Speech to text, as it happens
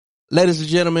Ladies and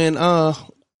gentlemen,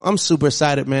 I'm super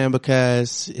excited, man,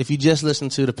 because if you just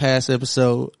listened to the past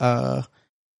episode,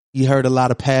 you heard a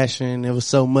lot of passion. It was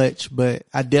so much, but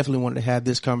I definitely wanted to have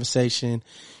this conversation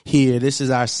here. This is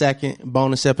our second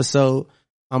bonus episode.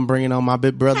 I'm bringing on my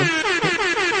big brother.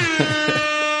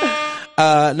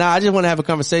 I just want to have a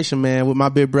conversation, man, with my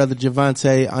big brother,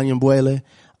 Javante Anyabwile.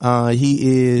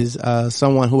 He is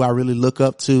someone who I really look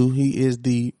up to. He is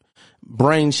the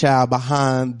brainchild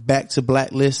behind Back to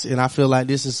Blacklist, and I feel like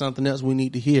this is something else we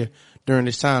need to hear during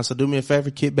this time. So do me a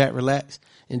favor, kick back, relax,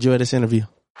 enjoy this interview.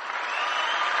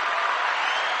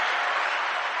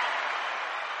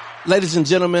 Ladies and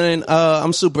gentlemen,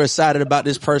 I'm super excited about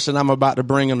this person I'm about to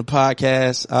bring on the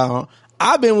podcast.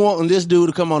 I've been wanting this dude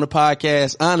to come on the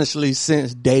podcast, honestly,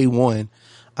 since day one.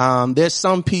 There's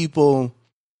some people,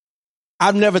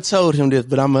 I've never told him this,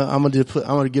 but I'm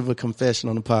gonna give a confession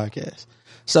on the podcast.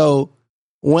 So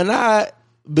when I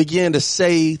begin to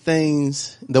say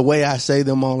things the way I say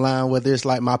them online, whether it's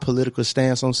like my political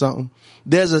stance on something,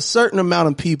 there's a certain amount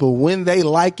of people, when they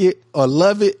like it or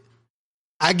love it,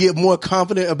 I get more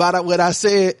confident about what I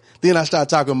said, then I start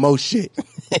talking more shit.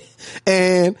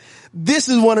 And this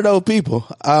is one of those people.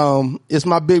 It's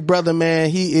my big brother, man.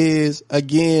 He is,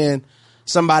 again,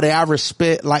 somebody I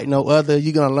respect like no other.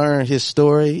 You're going to learn his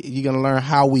story. You're going to learn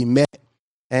how we met.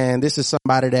 And this is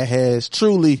somebody that has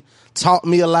truly taught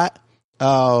me a lot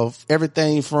of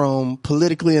everything from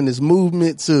politically in this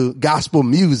movement to gospel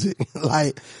music.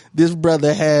 Like, this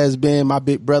brother has been my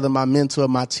big brother, my mentor,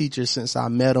 my teacher since I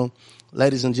met him.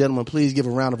 Ladies and gentlemen, please give a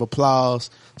round of applause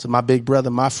to my big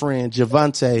brother, my friend,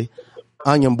 Javante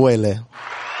Anyabwile.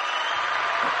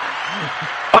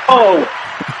 Oh,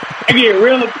 I get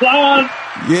real applause.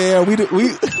 Yeah, we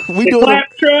doing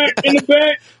clap track in the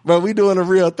back. But we doing a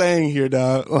real thing here,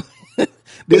 dog.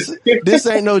 This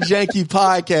ain't no janky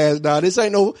podcast, dog.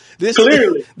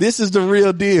 Clearly. This is the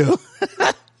real deal.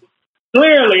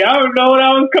 Clearly, I don't know what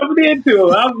I was coming into.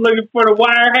 I was looking for the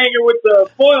wire hanger with the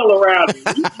foil around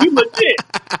it. You legit.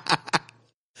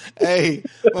 Hey,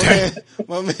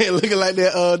 my man looking like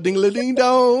that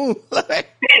ding-a-ding-dong.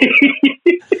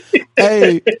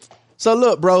 Hey, so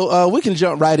look, bro, we can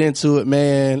jump right into it,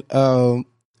 man.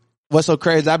 What's so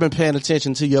crazy, I've been paying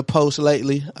attention to your posts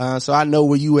lately, so I know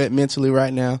where you at mentally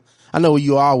right now. I know where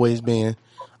you always been.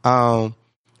 But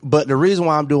the reason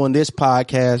why I'm doing this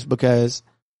podcast, because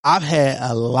I've had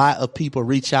a lot of people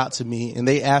reach out to me and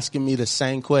they asking me the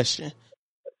same question.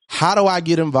 How do I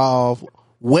get involved?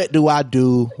 What do I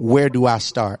do? Where do I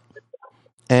start?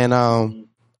 And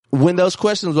when those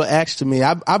questions were asked to me,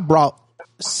 I brought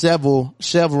several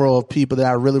of people that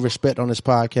I really respect on this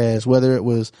podcast, whether it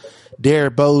was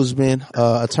Derek Bozeman,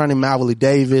 Attorney Mavely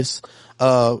Davis,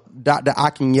 Dr.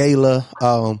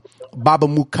 Akinyela, Baba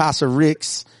Mukasa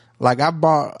Ricks. Like, I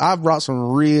brought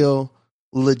some real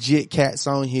legit cats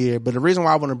on here, but the reason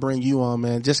why I want to bring you on,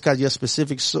 man, just because your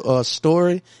specific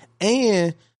story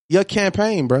and your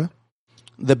campaign, bro.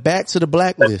 The Back to the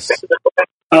Blacklist.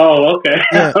 Oh, okay.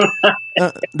 Yeah.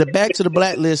 The Back to the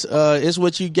Blacklist is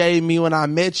what you gave me when I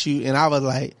met you, and I was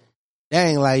like,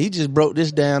 dang, like, he just broke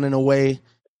this down in a way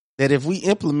that if we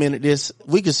implemented this,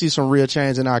 we could see some real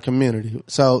change in our community.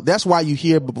 So that's why you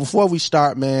here. But before we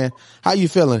start, man, how you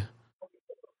feeling?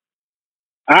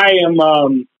 I am.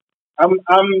 I'm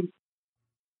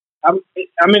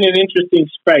in an interesting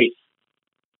space.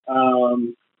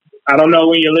 I don't know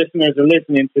when your listeners are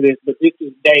listening to this, but this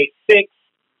is day 6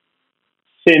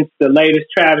 since the latest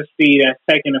travesty that's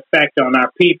taken effect on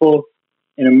our people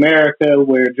in America,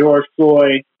 where George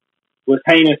Floyd was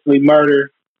heinously murdered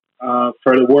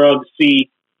for the world to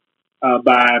see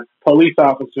by police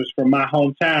officers from my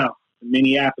hometown,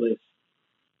 Minneapolis.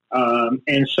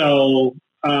 And so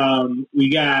we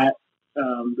got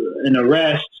an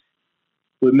arrest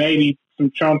with maybe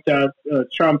some Trump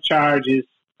charges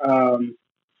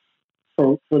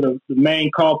for the main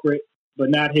culprit, but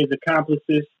not his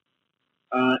accomplices.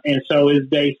 And so it's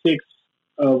day 6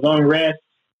 of unrest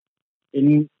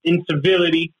and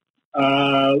incivility.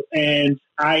 And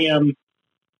I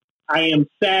am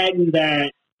saddened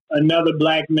that another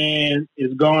black man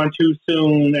is gone too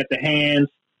soon at the hands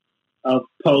of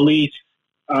police.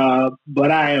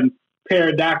 But I am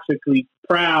paradoxically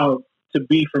proud to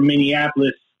be from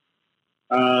Minneapolis,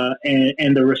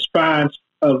 and the response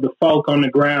of the folk on the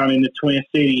ground in the Twin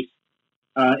Cities,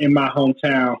 in my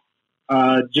hometown,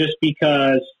 just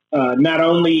because not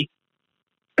only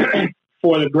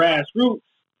for the grassroots,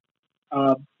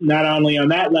 not only on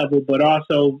that level, but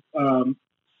also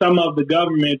some of the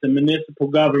government, the municipal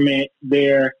government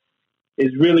there,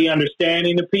 is really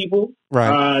understanding the people,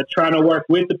 right, trying to work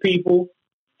with the people.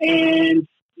 And,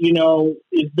 you know,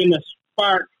 it's been a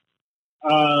spark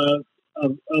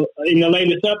in the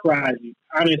latest uprising,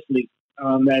 honestly,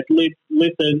 that lit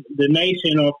the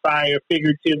nation on fire,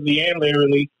 figuratively and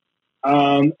literally,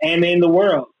 and in the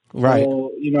world. Right.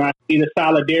 So, I see the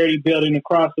solidarity building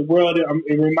across the world.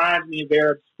 It reminds me of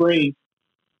Arab Spring,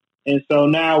 and so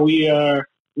now we are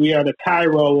the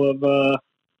Cairo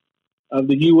of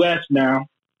the U.S. now.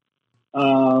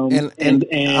 And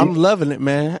I'm loving it,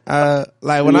 man.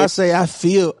 Like when I say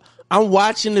I'm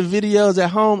watching the videos at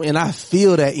home and I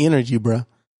feel that energy, bro.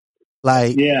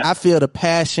 Like I feel the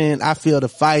passion, I feel the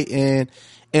fight, and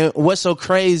what's so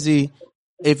crazy,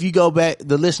 if you go back,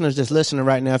 the listeners that's listening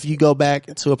right now, if you go back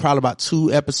to probably about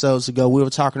 2 episodes ago, we were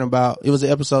talking about, it was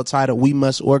an episode titled "We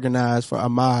Must Organize" for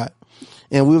Ahmaud,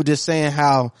 and we were just saying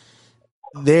how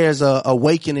there's a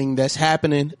awakening that's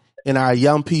happening in our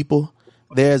young people.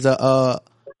 There's a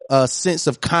sense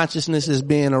of consciousness is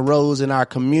being arose in our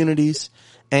communities,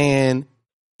 and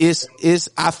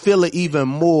I feel it even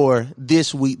more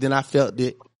this week than I felt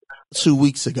it 2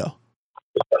 weeks ago.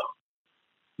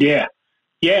 Yeah.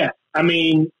 I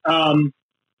mean, I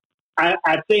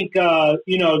think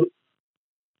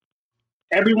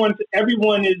everyone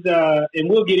is, and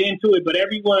we'll get into it, but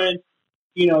everyone,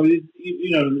 is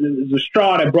the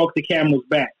straw that broke the camel's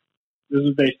back. This is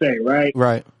what they say, right?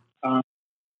 Right.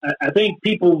 I think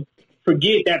people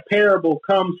forget that parable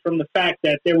comes from the fact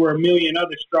that there were a million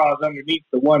other straws underneath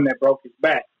the one that broke his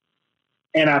back.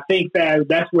 And I think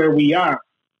that's where we are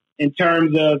in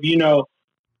terms of,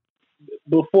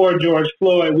 before George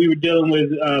Floyd, we were dealing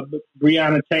with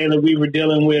Breonna Taylor. We were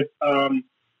dealing with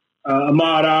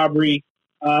Ahmaud Arbery.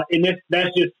 And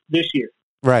that's just this year.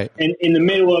 Right. And in the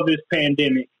middle of this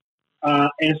pandemic.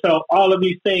 And so all of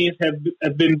these things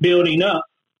have been building up.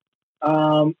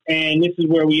 And this is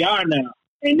where we are now.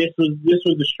 And this was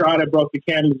the straw that broke the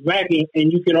camel's back,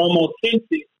 and you could almost sense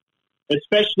it,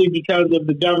 especially because of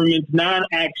the government's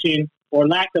non-action or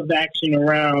lack of action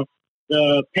around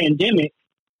the pandemic.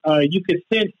 You could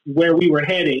sense where we were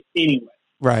headed anyway.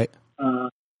 Right.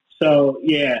 So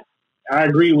yeah, I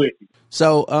agree with you.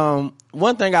 So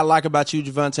one thing I like about you,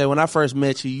 Javante, when I first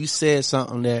met you, you said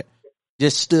something that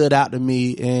just stood out to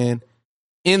me, and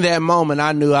in that moment,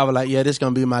 I knew, I was like, yeah, this is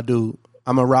gonna be my dude.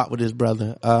 I'm gonna rock with this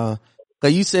brother.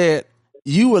 Cause you said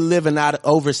you were living out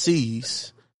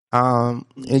overseas, and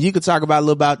you could talk about a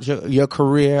little about your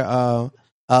career, a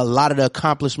lot of the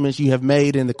accomplishments you have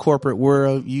made in the corporate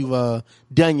world. You've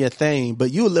done your thing,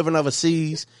 but you were living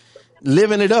overseas,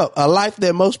 living it up, a life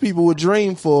that most people would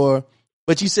dream for.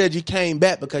 But you said you came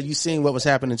back because you seen what was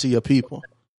happening to your people,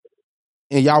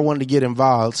 and y'all wanted to get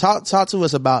involved. Talk to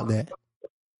us about that.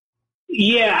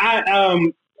 Yeah,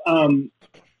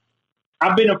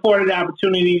 I've been afforded the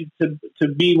opportunity to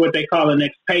be what they call an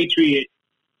expatriate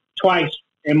twice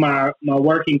in my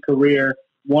working career.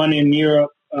 One in Europe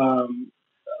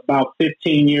about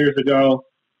 15 years ago,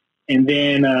 and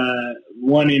then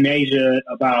one in Asia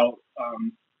about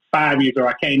 5 years ago.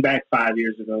 I came back 5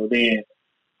 years ago then.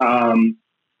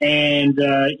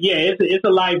 It's a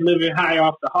life living high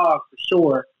off the hog for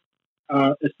sure,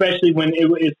 especially when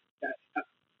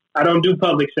I don't do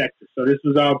public sector, so this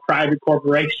was all private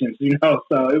corporations,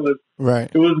 so it was right.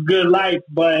 It was a good life,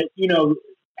 but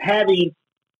having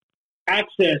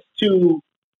access to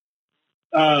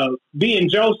being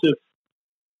Joseph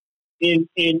in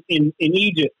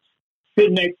Egypt,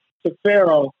 sitting next to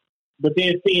Pharaoh, but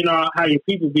then seeing how your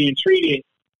people being treated,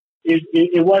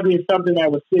 it wasn't something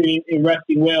that was sitting and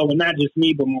resting well with not just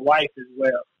me but my wife as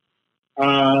well.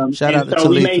 Shout out to Talitha.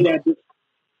 We made that,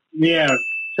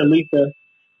 Talitha.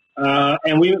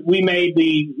 And we made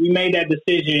that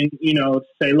decision, to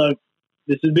say, look,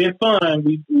 this has been fun.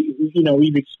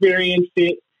 We've experienced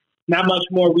it. Not much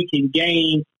more we can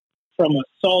gain from a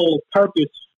soul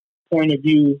purpose point of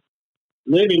view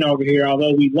living over here.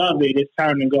 Although we love it, it's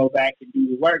time to go back and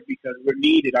do the work because we're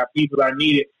needed. Our people are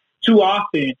needed. Too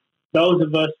often, those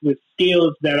of us with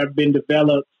skills that have been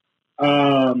developed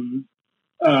over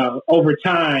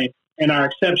time and are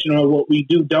exceptional at what we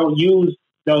do don't use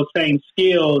those same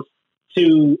skills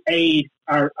to aid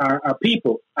our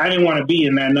people. I didn't want to be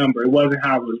in that number. It wasn't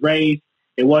how I was raised.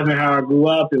 It wasn't how I grew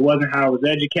up. It wasn't how I was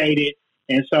educated.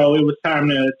 And so it was time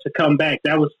to come back.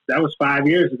 That was 5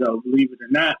 years ago, believe it or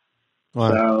not.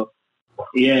 Wow. So,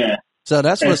 yeah. So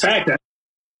that's in fact,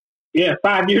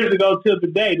 5 years ago till the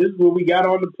day. This is where we got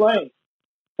on the plane.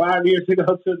 5 years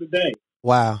ago till the day.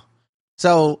 Wow.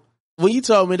 So when you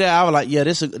told me that, I was like, yeah,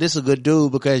 this is a good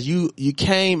dude because you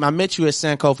came, I met you at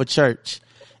Sankofa Church,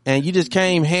 and you just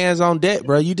came hands on deck,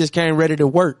 bro. You just came ready to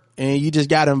work, and you just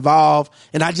got involved.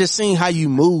 And I just seen how you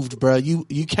moved, bro. You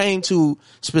came to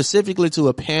specifically to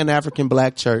a Pan-African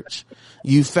black church.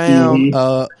 You found,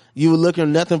 you were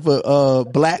looking nothing for,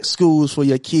 black schools for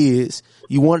your kids.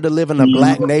 You wanted to live in a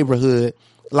black neighborhood.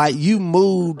 Like, you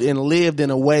moved and lived in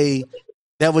a way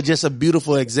that was just a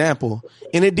beautiful example.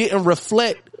 And it didn't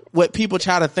reflect what people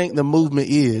try to think the movement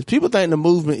is. People think the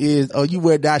movement is, oh, you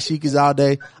wear dashikis all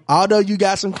day. Although you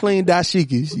got some clean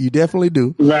dashikis, you definitely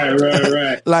do.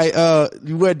 Right. Like,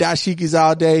 you wear dashikis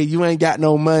all day. You ain't got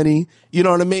no money. You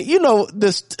know what I mean? You know, the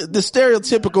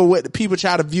stereotypical what people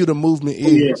try to view the movement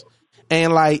is. Yeah.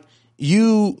 And like,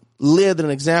 you lived an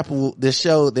example that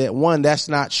showed that, one, that's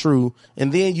not true.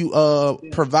 And then you,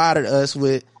 provided us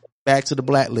with Back to the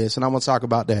Blacklist. And I'm going to talk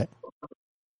about that.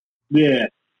 Yeah.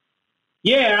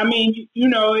 Yeah, I mean, you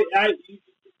know,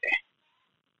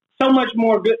 so much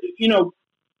more good, you know,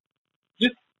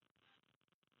 just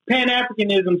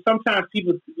Pan-Africanism. Sometimes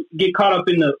people get caught up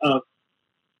in the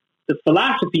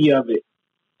philosophy of it,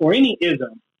 or any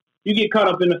ism. You get caught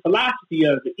up in the philosophy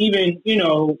of it. Even, you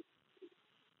know,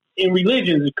 in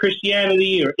religions,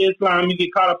 Christianity or Islam, you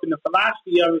get caught up in the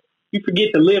philosophy of it. You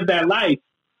forget to live that life,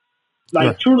 like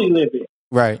right. Truly live it.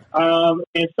 Right.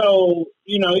 And so,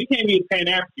 you know, you can't be a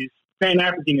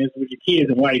Pan-Africanist with your kids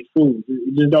in white schools.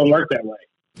 It just don't work that way.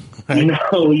 You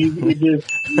know, you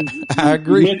I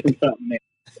agree. You're missing something there.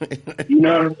 You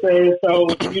know what I'm saying? So,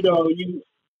 you know,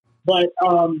 but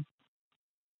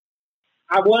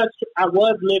I was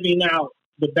living out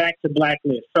the Back to Black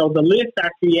list. So the list I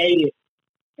created,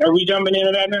 are we jumping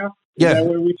into that now? Yeah.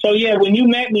 So yeah, when you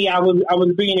met me, I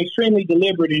was being extremely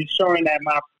deliberate in showing that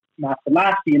my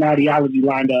philosophy and ideology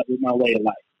lined up with my way of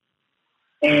life.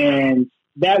 And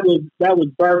that was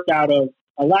birthed out of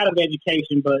a lot of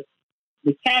education, but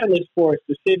the catalyst for it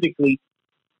specifically,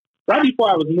 right before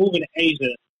I was moving to Asia,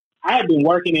 I had been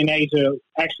working in Asia,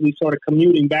 actually sort of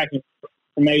commuting back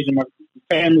from Asia. My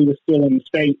family was still in the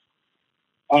States,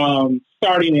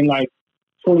 starting in like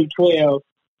 2012,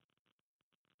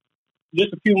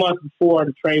 just a few months before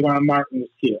the Trayvon Martin was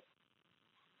killed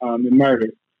and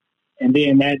murdered. And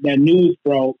then that news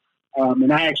broke,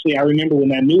 and I remember when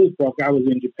that news broke, I was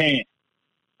in Japan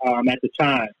at the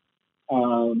time.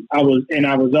 I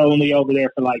was only over there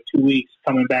for like 2 weeks,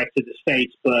 coming back to the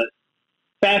States. But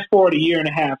fast forward a year and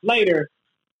a half later,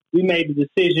 we made the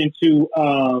decision to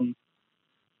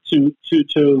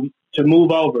move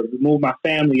my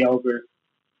family over,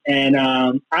 and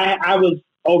I was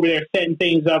over there setting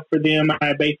things up for them. I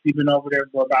had basically been over there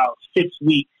for about 6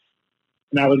 weeks,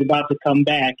 and I was about to come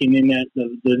back, and then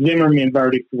the Zimmerman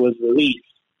verdict was released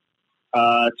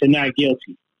to not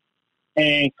guilty.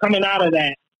 And coming out of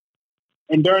that,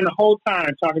 and during the whole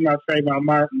time talking about Trayvon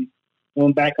Martin,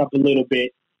 going back up a little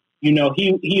bit, you know,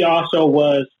 he also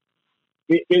was.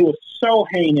 It was so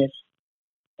heinous,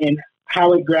 and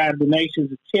how it grabbed the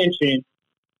nation's attention,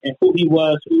 and who he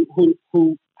was,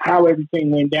 how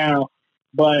everything went down.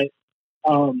 But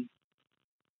prior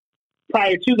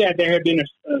to that, there had been a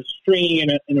string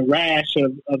and a rash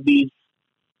of these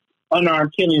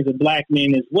unarmed killings of black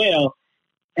men as well.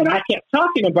 And I kept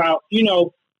talking about, you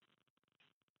know,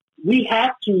 we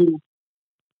have to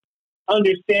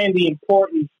understand the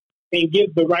importance and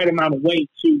give the right amount of weight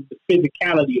to the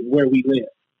physicality of where we live.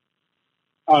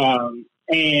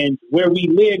 And where we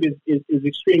live is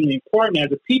extremely important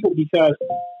as a people, because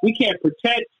we can't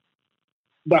protect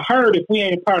the herd if we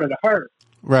ain't a part of the herd.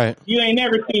 Right. You ain't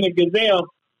never seen a gazelle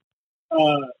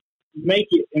make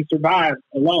it and survive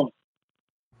alone,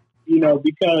 you know,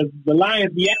 because the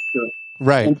lions be extra.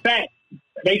 Right. In fact,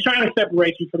 they trying to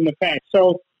separate you from the pack.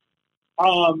 So,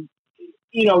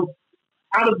 you know,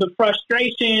 out of the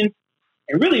frustration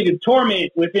and really the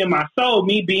torment within my soul,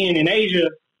 me being in Asia,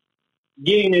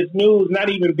 getting this news, not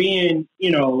even being, you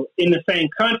know, in the same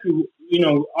country, you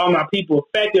know, all my people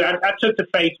affected, I took to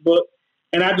Facebook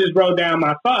and I just wrote down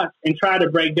my thoughts and tried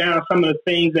to break down some of the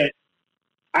things that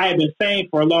I had been saying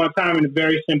for a long time in a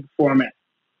very simple format.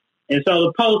 And so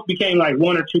the post became like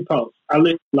one or two posts. I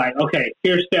listed like, okay,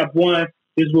 here's step one.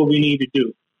 This is what we need to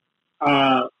do.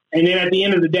 And then at the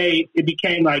end of the day, it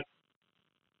became like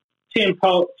 10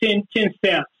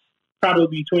 steps,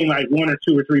 probably between like one or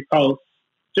two or three posts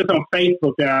just on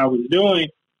Facebook that I was doing.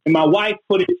 And my wife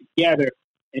put it together,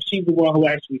 and she's the one who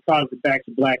actually caused it Back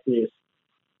to Black list.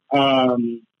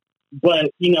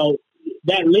 But, you know,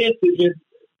 that list is just,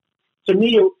 to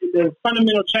me, the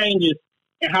fundamental changes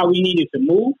in how we needed to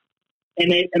move.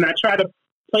 And I try to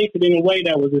place it in a way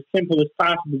that was as simple as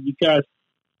possible, because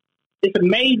it's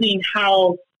amazing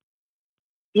how,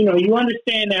 you know, you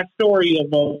understand that story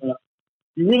of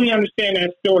you really understand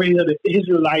that story of the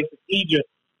Israelites of Egypt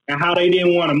and how they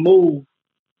didn't want to move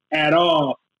at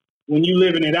all when you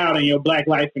living it out in your black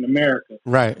life in America.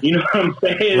 Right. You know what I'm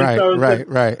saying? Right, so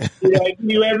right. You know, give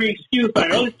you every excuse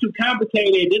like, oh, it's too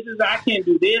complicated. I can't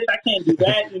do this. I can't do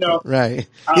that. You know, right.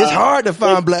 It's hard to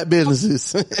find black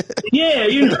businesses. Yeah,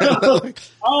 you know,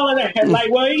 all of that. Like,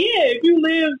 well, yeah, if you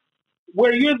live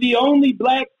where you're the only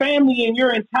black family in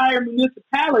your entire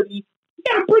municipality,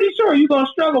 yeah, I'm pretty sure you're going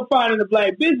to struggle finding a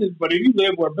black business. But if you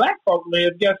live where black folk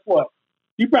live, guess what?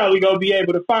 You probably going to be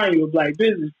able to find you a black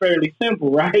business fairly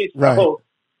simple, right? Right. So,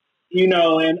 you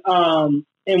know, and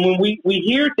when we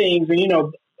hear things, and, you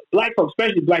know, black folks,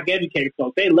 especially black educated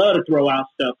folks, they love to throw out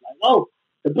stuff like, oh,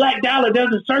 the black dollar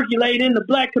doesn't circulate in the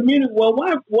black community. Well,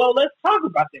 why? Well, let's talk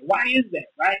about that. Why is that,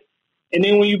 right? And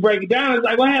then when you break it down, it's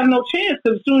like, well, I have no chance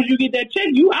because as soon as you get that check,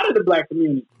 you out of the black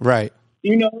community. Right.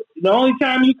 You know, the only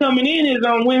time you coming in is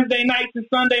on Wednesday nights and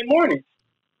Sunday mornings.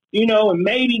 You know, and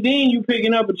maybe then you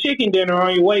picking up a chicken dinner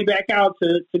on your way back out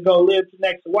to go live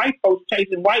next to white folks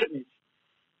chasing whiteness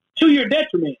to your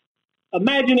detriment.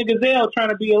 Imagine a gazelle trying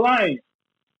to be a lion.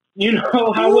 You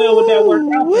know, how well would that work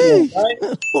out for them,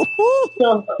 right?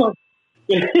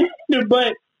 So,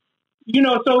 but, you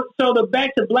know, so the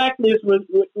Back to Blacklist was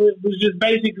just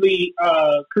basically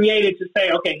created to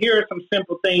say, okay, here are some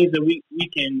simple things that we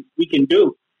can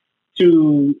do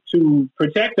to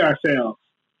protect ourselves.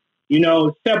 You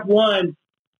know, step one,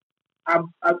 I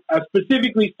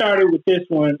specifically started with this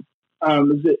one,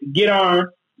 get armed,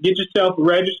 get yourself a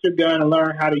registered gun and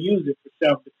learn how to use it for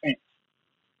self-defense.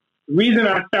 The reason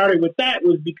I started with that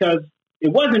was because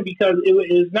it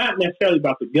was not necessarily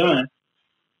about the gun.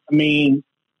 I mean,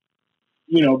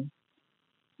 you know,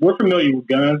 we're familiar with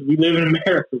guns. We live in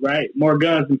America, right? More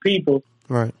guns than people.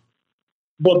 Right.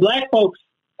 But black folks,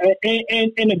 and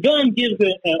the gun gives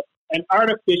an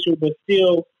artificial but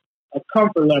still a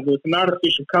comfort level. It's an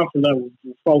artificial comfort level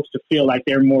for folks to feel like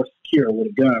they're more secure with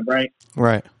a gun, right?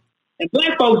 Right. And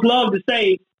black folks love to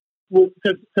say,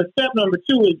 because step number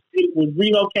two is it was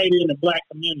relocated in the black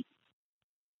community,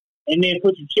 and then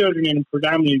put your children in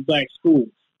predominantly black schools.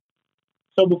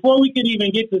 So before we could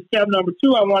even get to step number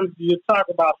two, I wanted to just talk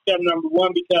about step number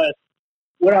one, because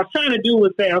what I was trying to do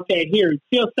was say, okay, here, it's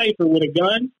still safer with a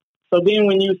gun. So then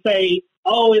when you say,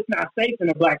 oh, it's not safe in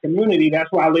the black community,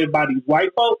 that's why I live by these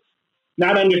white folks,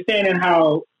 not understanding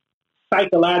how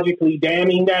psychologically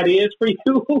damning that is for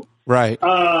you. Right.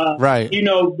 Right. You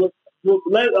know,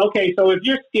 okay, so if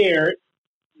you're scared,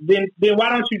 then why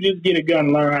don't you just get a gun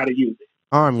and learn how to use it?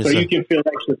 Arm yourself. So you can feel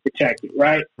extra protected,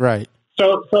 right? Right.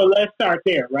 So let's start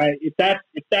there, right? If that's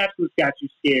what's got you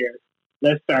scared,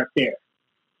 let's start there.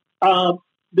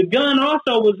 The gun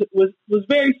also was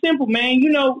very simple, man. You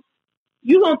know,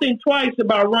 you don't think twice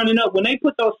about running up when they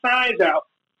put those signs out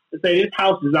that say this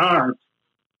house is armed,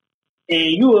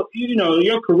 and you know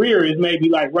your career is maybe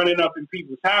like running up in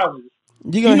people's houses.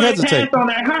 You're gonna hesitate. Pass on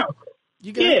that house.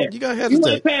 You gotta hesitate. You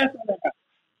might pass on that house.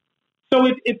 So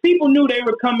if people knew they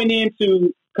were coming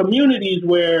into communities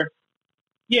where,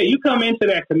 yeah, you come into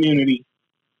that community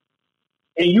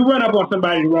and you run up on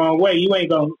somebody the wrong way, you ain't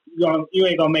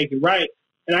gonna make it right.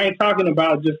 And I ain't talking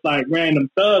about just like random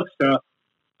thug stuff.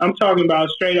 I'm talking about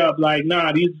straight up like,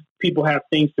 nah, these people have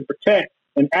things to protect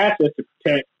and assets to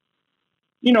protect.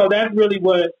 You know, that's really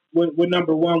what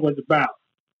number one was about.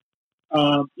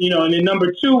 You know, and then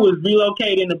number two was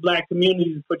relocating the black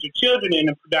communities and put your children in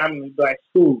predominantly black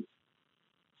schools.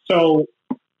 So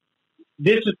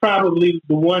this is probably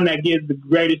the one that gives the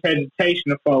greatest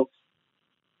hesitation to folks.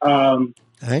 I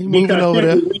ain't moving over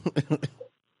there.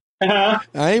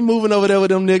 I ain't moving over there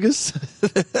with them niggas.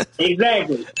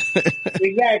 Exactly.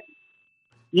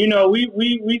 You know,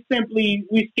 we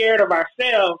scared of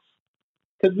ourselves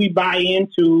because we buy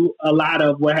into a lot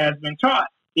of what has been taught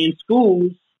in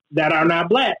schools that are not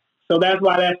black. So that's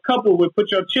why that's coupled with put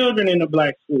your children in the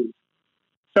black schools.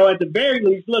 So at the very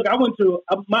least, look, I'm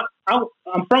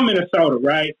from Minnesota,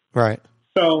 right? Right.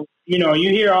 So, you know, you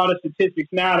hear all the statistics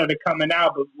now that are coming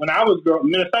out, but when I was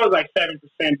growing, Minnesota's like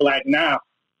 7% black now.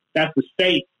 That's the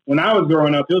state. When I was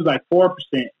growing up, it was like 4%.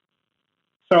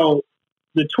 So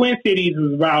the Twin Cities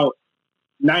was about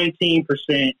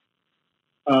 19%.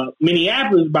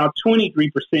 Minneapolis about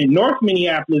 23%. North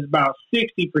Minneapolis about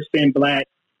 60% black.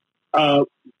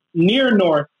 Near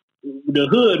North, the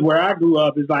hood where I grew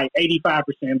up is like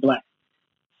 85% black.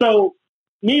 So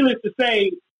needless to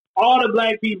say, all the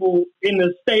black people in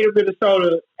the state of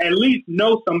Minnesota at least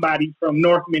know somebody from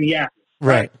North Minneapolis.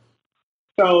 Right.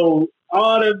 So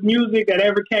all the music that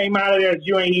ever came out of there that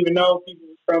you ain't even know people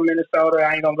from Minnesota.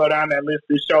 I ain't gonna go down that list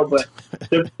this show, but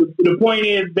the point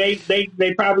is they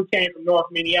probably came from North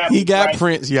Minneapolis. He got right?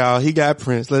 Prince, y'all. He got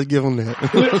Prince. Let's give him that.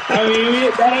 I mean,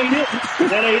 that ain't it.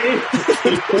 That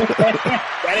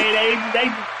ain't they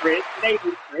just Prince. They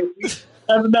just Prince.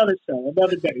 That's another show,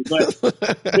 another day.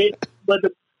 But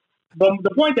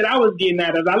the point that I was getting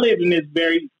at is I lived in this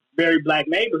very, very black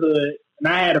neighborhood, and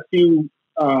I had a few,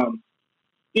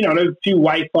 there's a few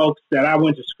white folks that I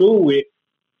went to school with.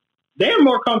 They're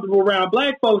more comfortable around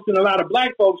black folks than a lot of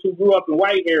black folks who grew up in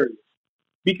white areas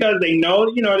because they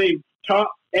know, they taught,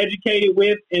 educated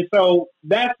with, and so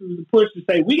that's the push to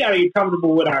say we got to get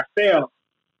comfortable with ourselves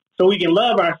so we can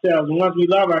love ourselves, and once we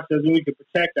love ourselves, then we can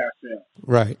protect ourselves.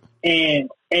 Right. And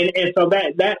so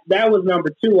that was number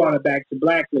 2 on the Back to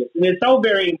Black list. And it's so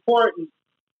very important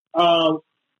because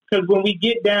when we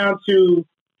get down to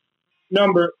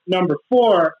number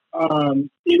 4,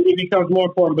 it becomes more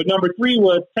important. But number 3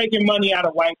 was taking money out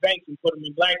of white banks and put them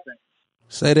in black banks.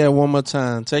 Say that one more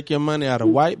time. Take your money out of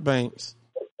white banks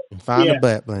and find a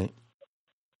black bank.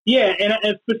 Yeah,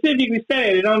 and specifically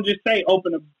said it don't just say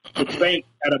open a bank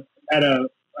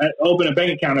open a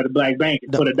bank account at a black bank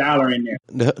and put $1 in there.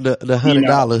 The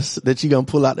 $100 that you're gonna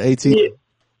pull out the ATM.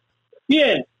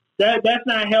 Yeah, that's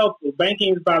not helpful.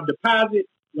 Banking is about deposits.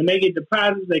 When they get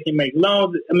deposits, they can make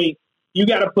loans. I mean, you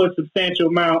got to put a substantial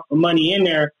amount of money in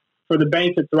there for the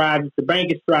bank to thrive. If the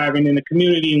bank is thriving, then the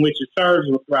community in which it serves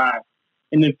will thrive.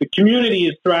 And if the community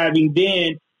is thriving,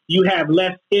 then you have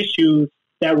less issues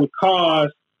that would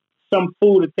cause some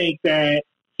fool to think that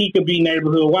he could be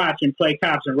neighborhood watch and play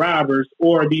cops and robbers,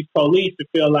 or these police to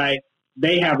feel like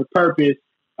they have a purpose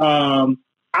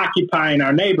occupying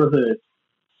our neighborhoods.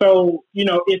 So,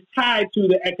 it's tied to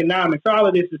the economics. All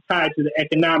of this is tied to the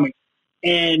economics.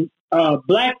 And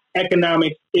black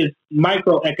economics is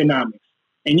microeconomics.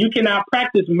 And you cannot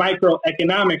practice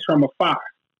microeconomics from afar.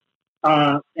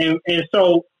 And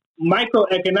so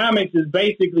microeconomics is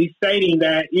basically stating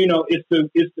that, it's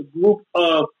the group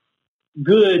of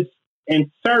goods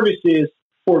and services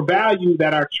for value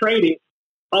that are traded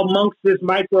amongst this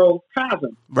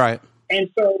microcosm. Right. And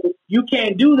so you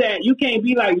can't do that. You can't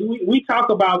be like, we talk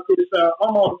about this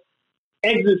almost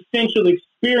existential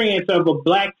experience of a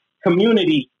black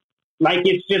community. Like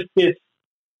it's just this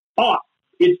thought.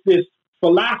 It's this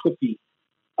philosophy,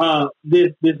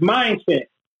 this mindset.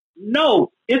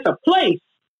 No, it's a place.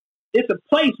 It's a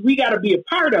place we got to be a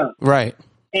part of. Right.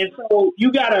 And so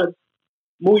you got to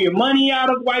move your money out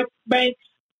of white banks,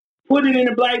 put it in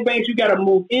the black banks. You got to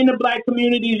move into black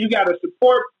communities. You got to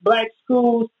support black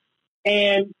schools.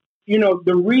 And,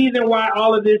 the reason why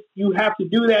all of this, you have to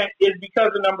do that is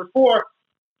because of number 4.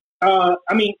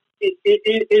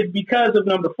 It is because of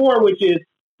number 4, which is,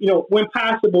 when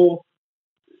possible,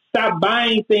 stop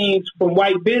buying things from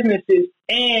white businesses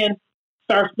and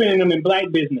start spending them in black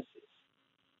businesses.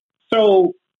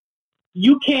 So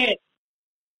you can't,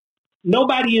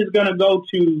 nobody is going to go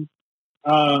to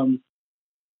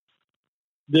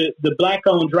the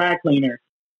black-owned dry cleaner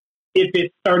if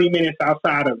it's 30 minutes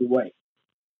outside of the way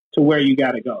to where you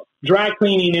got to go. Dry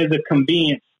cleaning is a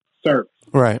convenience service.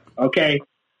 Right. Okay?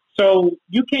 So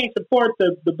you can't support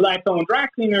the black-owned dry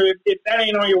cleaner if that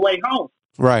ain't on your way home.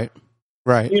 Right.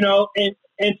 Right.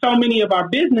 And so many of our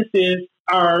businesses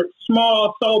are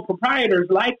small sole proprietors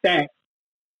like that.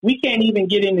 We can't even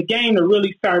get in the game to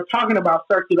really start talking about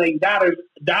circulating dollars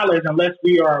unless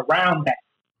we are around that.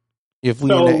 If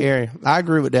we in that area. I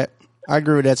agree with that.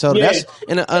 So yeah.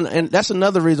 And that's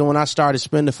another reason when I started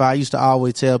Spendify, I used to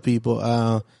always tell people,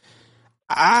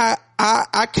 I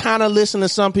kind of listen to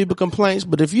some people's complaints,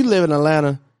 but if you live in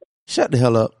Atlanta, shut the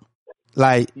hell up.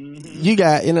 Like you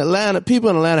got in Atlanta,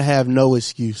 people in Atlanta have no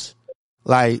excuse.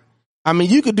 Like,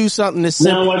 you could do something as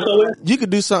simple. You could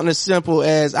do something as simple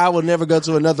as I will never go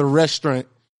to another restaurant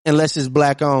unless it's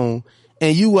black owned,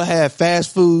 and you will have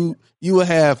fast food. You will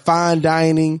have fine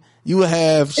dining. You will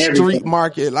have street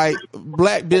market. Like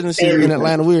black businesses in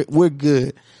Atlanta, we're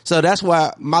good. So that's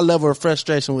why my level of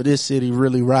frustration with this city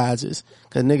really rises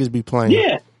because niggas be playing.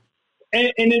 Yeah,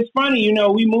 and it's funny,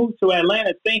 we moved to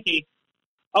Atlanta thinking,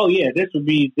 oh yeah, this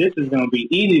is going to be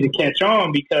easy to catch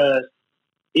on because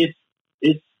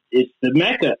it's the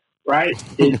Mecca, right?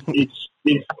 It's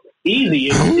easy.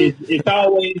 It's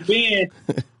always been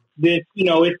this,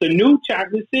 it's the new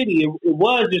chocolate city. It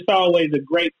was just always a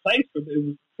great place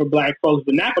for black folks,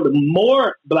 but now the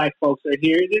more black folks are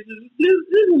here, this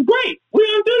is great. We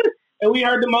don't do this. And we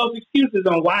heard the most excuses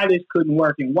on why this couldn't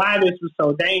work and why this was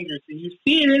so dangerous. And you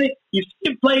see it in it. You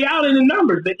see it play out in the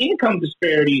numbers, the income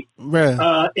disparity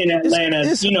in Atlanta.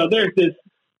 There's this.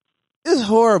 It's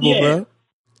horrible, bro.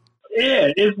 Yeah,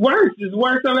 it's worse. It's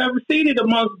worse I've ever seen it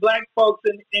amongst black folks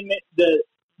in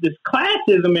this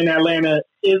classism in Atlanta.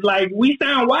 Is like we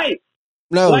sound white.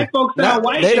 No, Black folks sound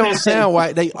white. They don't sound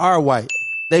white. They are white.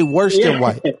 They worse than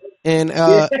white. And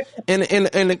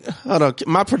and hold on,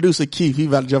 my producer Keith, he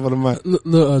about to jump on the mic.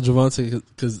 Look, Javante,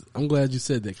 because I'm glad you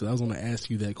said that, because I was going to ask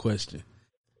you that question.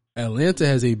 Atlanta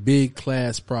has a big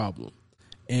class problem,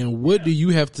 and what do you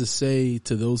have to say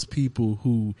to those people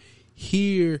who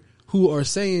are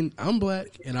saying I'm black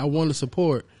and I want to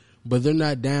support, but they're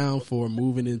not down for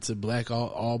moving into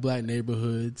all black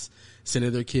neighborhoods,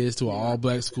 sending their kids to an all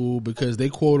black school because they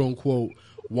quote unquote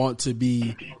want to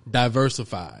be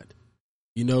diversified?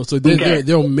 You know, so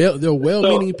they're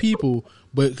well-meaning people,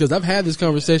 but because I've had this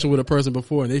conversation with a person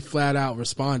before, and they flat out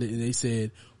responded and they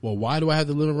said, "Well, why do I have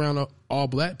to live around all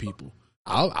black people?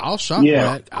 I'll shop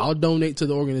black, I'll donate to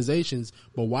the organizations,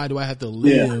 but why do I have to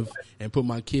live and put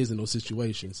my kids in those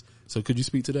situations?" So, could you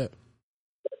speak to that?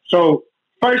 So,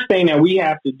 first thing that we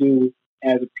have to do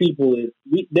as a people is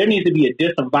there needs to be a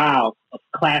disavowal of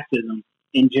classism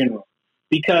in general,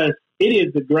 because it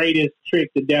is the greatest trick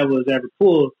the devil has ever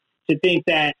pulled to think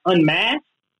that unmasked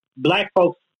black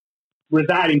folks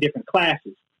reside in different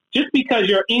classes. Just because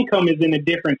your income is in a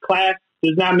different class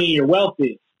does not mean your wealth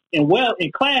is. And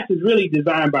class is really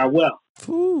designed by wealth.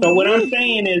 Ooh. So what I'm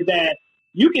saying is that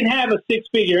you can have a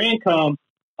 6-figure income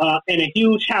and a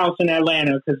huge house in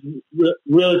Atlanta because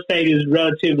real estate is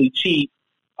relatively cheap.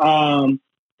 And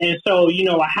so,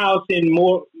 a house in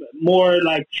more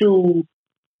like true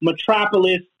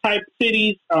metropolis type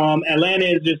cities. Atlanta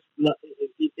is just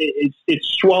it's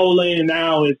swollen and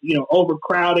now it's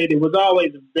overcrowded. It was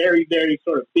always a very, very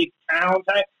sort of big town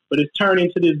type, but it's turned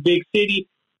into this big city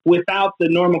without the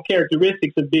normal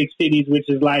characteristics of big cities, which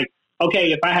is like,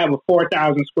 okay, if I have a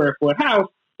 4,000 square foot house,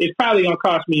 it's probably going to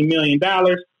cost me $1 million.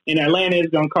 In Atlanta,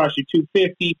 it's going to cost you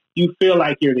 $250. You feel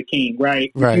like you're the king,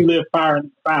 right? Right. You live far in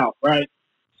the south, right?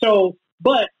 So,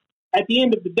 but at the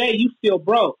end of the day, you still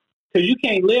broke because you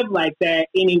can't live like that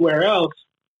anywhere else,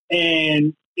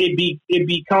 and it'd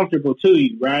be comfortable to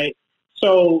you, right?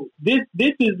 So this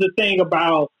is the thing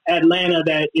about Atlanta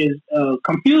that is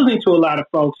confusing to a lot of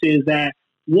folks is that,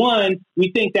 one,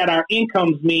 we think that our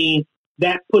incomes mean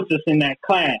that puts us in that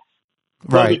class.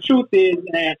 But the truth is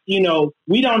that,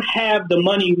 we don't have the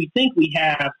money we think we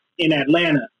have in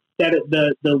Atlanta, that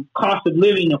the cost of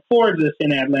living affords us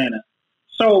in Atlanta.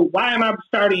 So why am I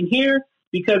starting here?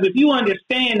 Because if you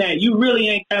understand that you really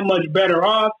ain't that much better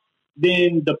off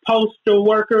than the postal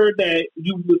worker that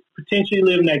you would potentially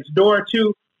live next door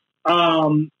to,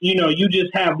 you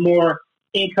just have more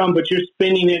income, but you're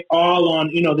spending it all on,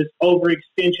 this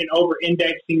overextension,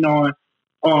 over-indexing on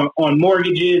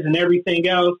mortgages and everything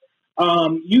else.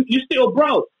 You still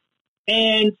broke.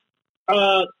 And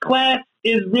class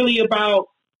is really about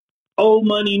old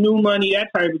money, new money, that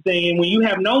type of thing. And when you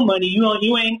have no money,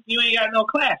 you ain't got no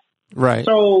class. Right.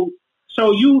 So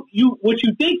you what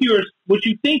you think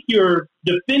you're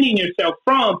defending yourself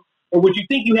from, or what you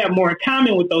think you have more in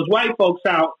common with those white folks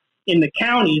out in the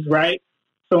counties, right?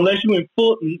 So unless you're in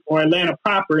Fulton or Atlanta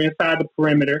proper inside the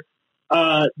perimeter,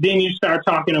 then you start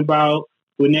talking about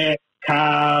Gwinnett,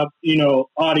 Cobb,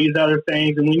 all these other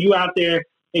things. And when you out there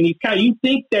in these counties, you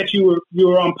think that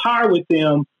you're on par with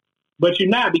them, but you're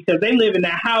not, because they live in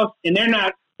that house and they're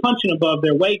not punching above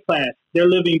their weight class. They're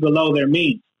living below their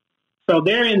means. So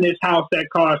they're in this house that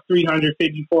costs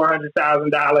 $350,000,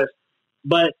 $400,000,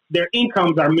 but their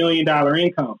incomes are $1 million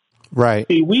incomes. Right.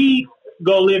 See, we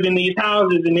go live in these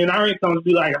houses and then our incomes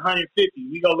be like $150,000.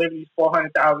 We go live in these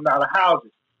 $400,000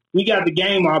 houses. We got the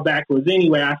game all backwards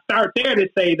anyway. I start there to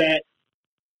say that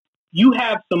you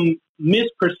have some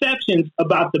misperceptions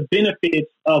about the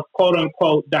benefits of quote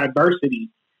unquote diversity.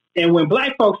 And when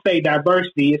black folks say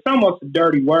diversity, it's almost a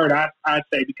dirty word, I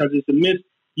say, because it's a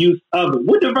misuse of it.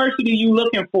 What diversity are you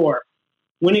looking for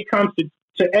when it comes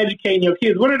to educating your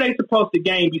kids? What are they supposed to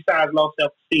gain besides low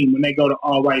self-esteem when they go to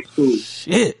all-white schools?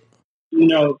 Shit.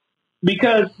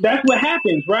 Because that's what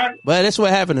happens, right? But that's what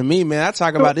happened to me, man. I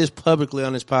talk about this publicly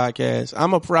on this podcast.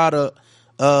 I'm a product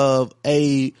of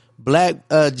a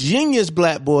genius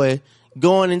black boy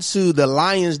going into the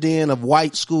lion's den of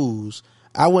white schools.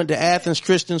 I went to Athens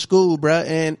Christian School, bro,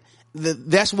 and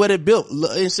that's what it built.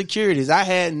 Insecurities. I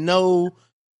had no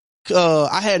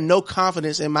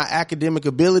confidence in my academic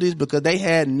abilities because they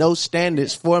had no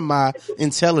standards for my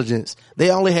intelligence. They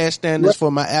only had standards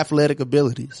for my athletic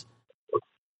abilities.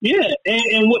 Yeah,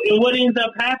 and what ends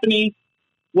up happening?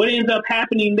 What ends up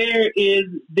happening there is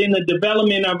then the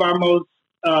development of our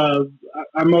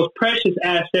most precious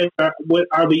assets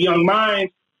are the young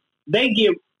minds. They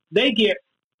get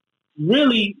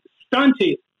really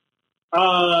stunted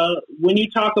when you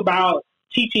talk about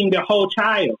teaching the whole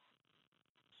child.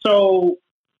 So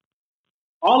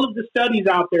all of the studies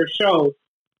out there show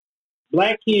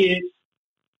black kids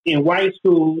in white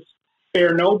schools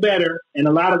fare no better and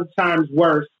a lot of the times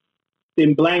worse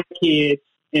than black kids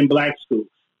in black schools.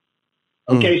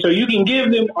 Okay, so you can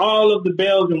give them all of the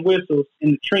bells and whistles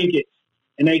and the trinkets,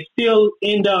 and they still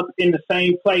end up in the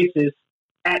same places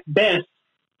at best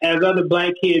as other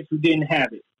black kids who didn't have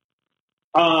it.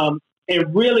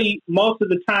 And really, most of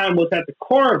the time, what's at the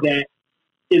core of that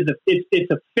is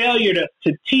it's a failure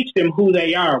to teach them who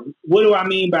they are. What do I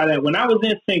mean by that? When I was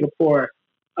in Singapore,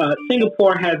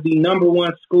 Singapore has the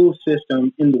 #1 school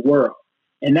system in the world,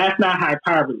 and that's not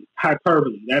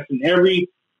hyperbole. That's in every.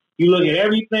 You look at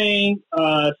everything.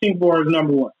 Singapore is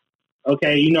 #1.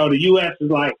 Okay, you know the U.S. is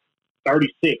like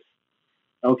 36.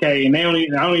 Okay, and I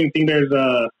don't even think there's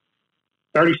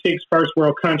 36 first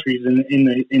world countries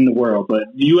in the world, but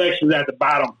the U.S. is at the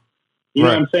bottom. You know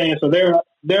what I'm saying? So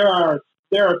there are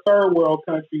third world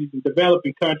countries and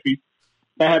developing countries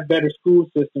that have better school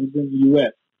systems than the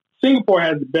U.S. Singapore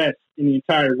has the best in the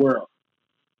entire world.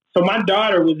 So my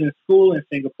daughter was in school in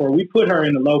Singapore. We put her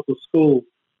in the local school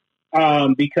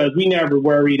because we never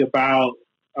worried about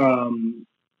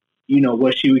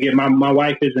what she would get. My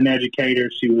wife is an educator.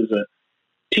 She was a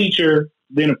teacher,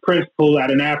 then a principal at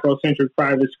an Afrocentric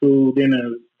private school, then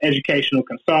an educational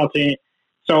consultant.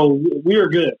 So we were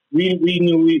good. We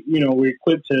knew we were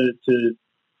equipped to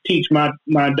teach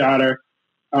my daughter.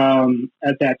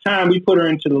 At that time, we put her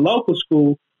into the local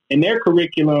school, and their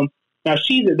curriculum. Now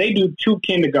they do 2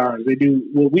 kindergartens. They do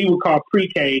what we would call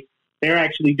pre-K. They're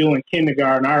actually doing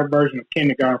kindergarten, our version of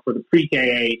kindergarten for the pre-K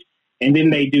age, and then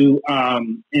they do a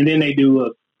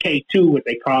K2, what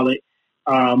they call it,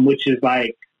 which is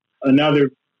like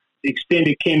another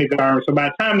extended kindergarten. So by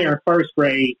the time they're in first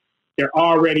grade, they're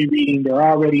already reading, they're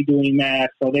already doing math.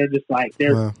 So they're just like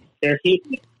they're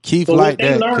hitting it. Keith so like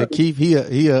that. Keith he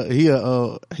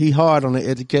hard on the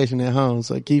education at home,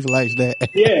 so Keith likes that.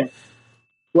 Yeah.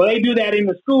 Well, they do that in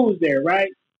the schools there, right?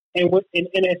 And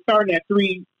it's starting at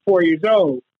 3-4 years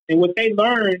old. And what they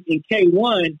learn in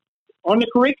K1 on the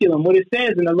curriculum, what it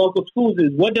says in the local schools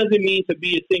is, what does it mean to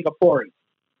be a Singaporean?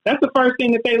 That's the first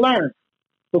thing that they learn.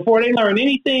 Before they learn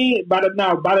anything, by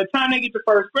the time they get to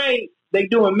first grade, they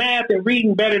doing math and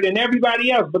reading better than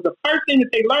everybody else. But the first thing that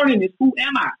they learning is, who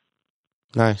am I?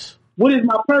 Nice. What is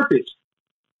my purpose?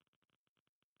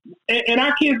 And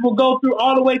our kids will go through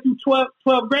all the way through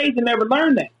 12 grades and never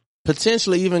learn that.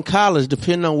 Potentially even college,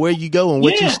 depending on where you go and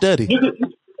what you study.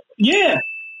 Yeah.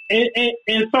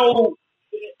 And so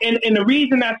the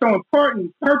reason that's so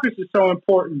important, purpose is so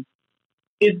important,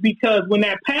 is because when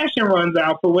that passion runs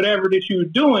out for whatever that you're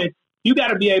doing, you got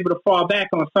to be able to fall back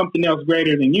on something else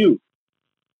greater than you.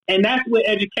 And that's what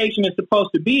education is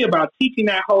supposed to be about, teaching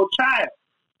that whole child,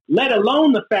 let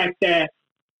alone the fact that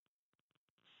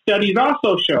studies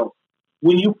also show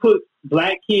when you put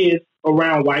black kids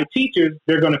around white teachers,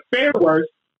 they're going to fare worse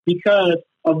because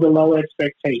of the low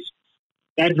expectations.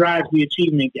 That drives the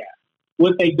achievement gap.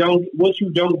 What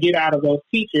you don't get out of those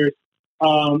teachers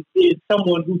is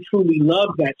someone who truly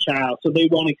loves that child, so they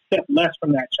won't accept less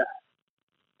from that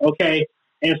child. Okay?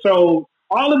 And so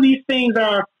all of these things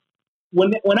are,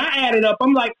 when I add it up,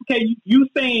 I'm like, okay, you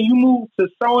saying you moved to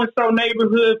so-and-so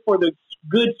neighborhood for the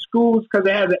good schools because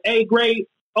it has an A grade.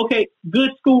 Okay,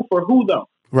 good school for who, though?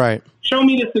 Right. Show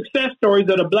me the success stories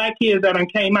of the black kids that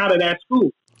came out of that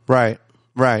school. Right.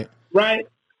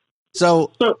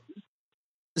 So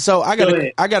I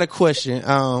got a question,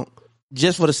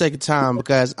 just for the sake of time,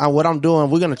 because what I'm doing,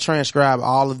 we're going to transcribe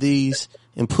all of these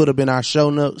and put them in our show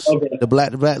notes, the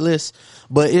black list.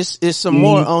 But it's some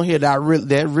more on here that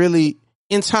really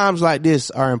in times like this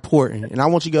are important. And I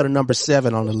want you to go to number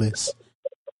 7 on the list.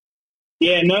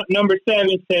 Yeah, number 7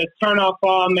 says turn off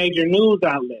all major news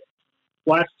outlets.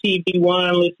 Watch TV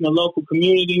One, listen to local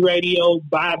community radio,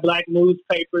 buy black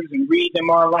newspapers and read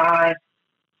them online.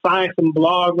 Find some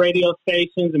blog radio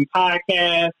stations and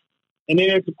podcasts. And then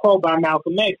there's a quote by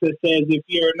Malcolm X that says, if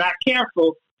you're not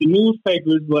careful, the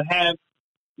newspapers will have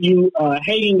you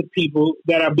hating the people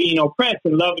that are being oppressed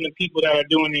and loving the people that are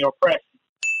doing the oppression.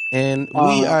 And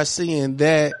we are seeing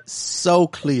that so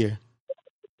clear.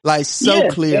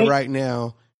 Clear right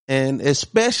now. And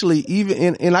especially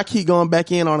even and I keep going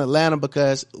back in on Atlanta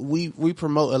because we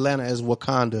promote Atlanta as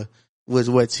Wakanda, was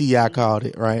what T.I. called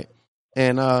it, right?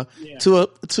 And to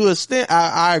an extent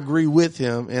I agree with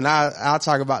him, and I'll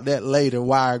talk about that later,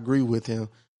 why I agree with him.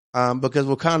 Because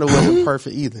Wakanda wasn't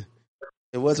perfect either.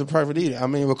 It wasn't perfect either. I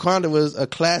mean, Wakanda was a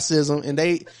classism, and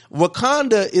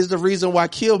Wakanda is the reason why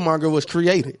Killmonger was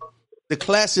created. The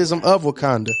classism of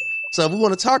Wakanda. So if we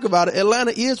want to talk about it,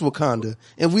 Atlanta is Wakanda,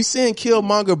 and we seeing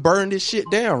Killmonger burn this shit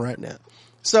down right now.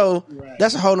 So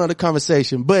that's a whole nother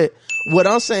conversation. But what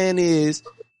I'm saying is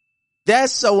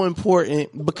that's so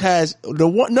important because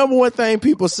the number one thing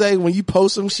people say when you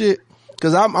post some shit,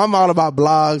 because I'm all about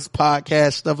blogs,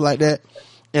 podcasts, stuff like that.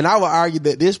 And I would argue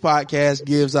that this podcast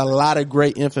gives a lot of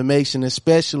great information,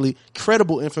 especially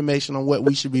credible information on what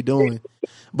we should be doing.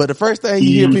 But the first thing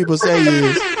you hear people say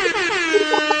is,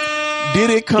 did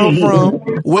it come from?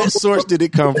 What source did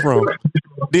it come from?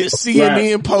 Did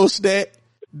CNN post that?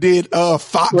 Did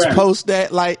Fox post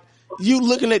that? Like, you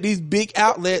looking at these big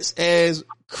outlets as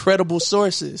credible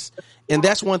sources. And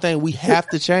that's one thing we have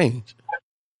to change.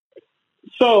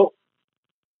 So,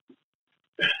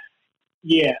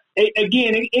 yeah.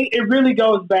 It really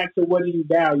goes back to what do you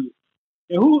value?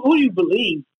 And who you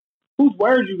believe? Whose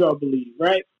words you gonna believe,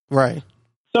 right? Right.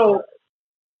 So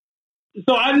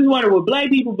I just wonder what black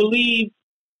people believe,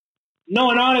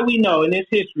 knowing all that we know in this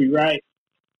history, right?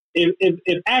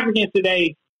 If Africans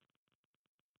today,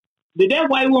 did that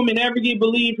white woman ever get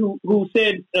believed who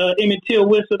said Emmett Till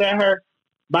whistled at her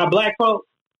by black folks?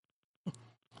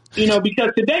 You know,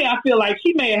 because today I feel like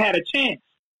she may have had a chance.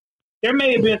 There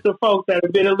may have been some folks that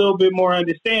have been a little bit more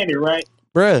understanding, right?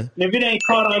 Bruh. And if it ain't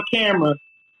caught on camera,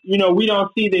 you know, we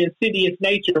don't see the insidious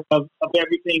nature of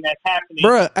everything that's happening.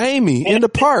 Bruh, Amy, in the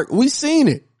park, we seen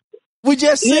it. We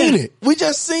just seen it. We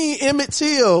just seen Emmett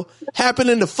Till happen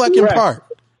in the fucking park.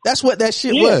 That's what that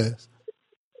shit was.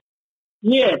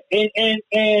 Yeah, and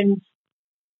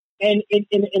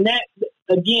that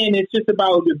again, it's just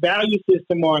about the value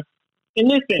system. And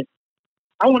listen,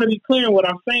 I want to be clear in what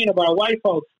I'm saying about white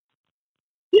folks.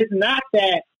 It's not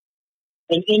that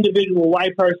an individual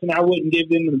white person, I wouldn't give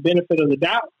them the benefit of the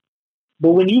doubt.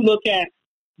 But when you look at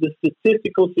the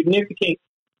statistical significance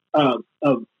of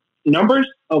numbers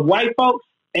of white folks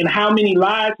and how many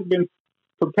lies have been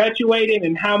perpetuated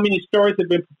and how many stories have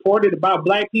been purported about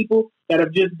black people that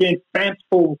have just been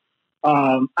fanciful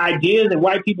ideas in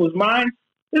white people's minds,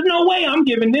 there's no way I'm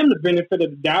giving them the benefit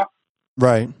of the doubt.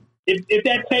 Right. If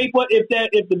that tape,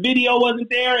 if the video wasn't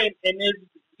there and it's,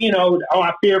 you know,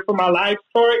 I fear for my life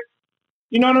for it.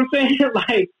 You know what I'm saying?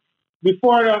 Like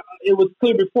it was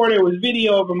clear before there was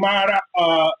video of Ahmaud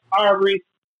Arbery.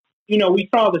 You know, we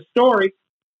saw the story,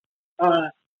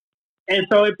 and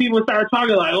so if people started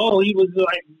talking like, "Oh, he was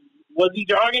like, was he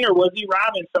jogging or was he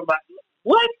robbing somebody?"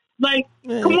 What? Like,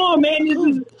 come on, man!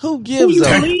 Who gives a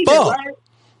fuck? In, right?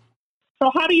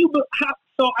 So how do you?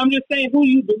 So I'm just saying, who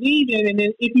you believe in, and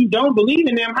then if you don't believe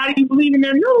in them, how do you believe in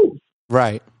their news?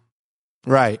 Right.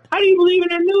 Right. How do you believe in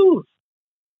their news?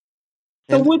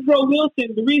 So Woodrow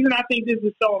Wilson, the reason I think this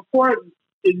is so important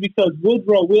is because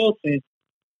Woodrow Wilson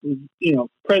was, you know,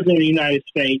 president of the United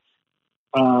States.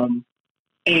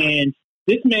 And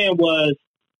this man was,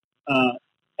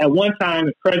 at one time,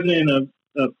 the president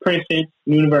of Princeton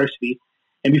University.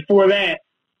 And before that,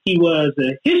 he was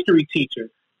a history teacher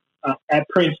at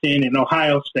Princeton and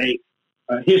Ohio State,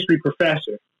 a history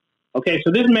professor. Okay,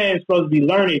 so this man is supposed to be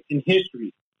learned in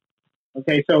history.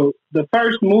 Okay, so the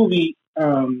first movie,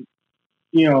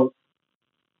 you know,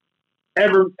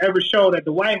 ever showed at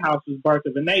the White House was Birth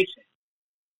of a Nation.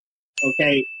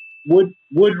 Okay,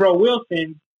 Woodrow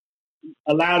Wilson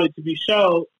allowed it to be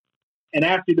shown, and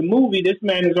after the movie, this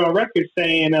man is on record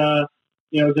saying, you know,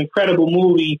 it was an incredible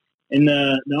movie, and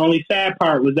the only sad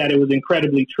part was that it was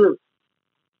incredibly true.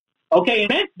 Okay,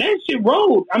 and that shit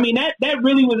rolled. I mean, that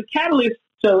really was a catalyst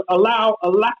to allow a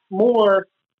lot more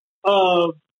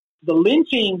of the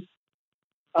lynchings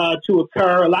to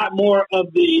occur, a lot more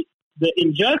of the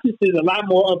injustices, a lot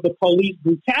more of the police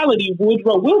brutality.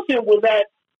 Woodrow Wilson was at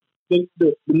the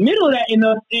middle of that,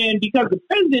 and because the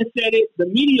president said it, the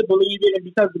media believed it, and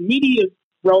because the media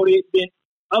wrote it, then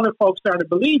other folks started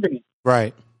believing it.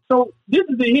 Right. So this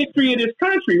is the history of this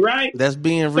country, right? That's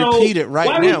being repeated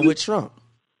right now with Trump.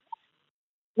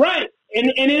 Right.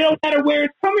 And it don't matter where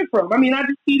it's coming from. I mean, I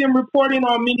just see them reporting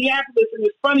on Minneapolis, and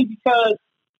it's funny because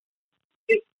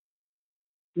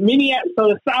so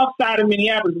the south side of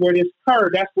Minneapolis, where this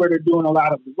occurred, that's where they're doing a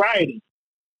lot of the rioting.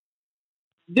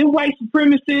 The white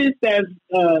supremacists that's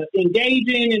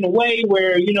engaging in a way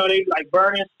where, you know, they like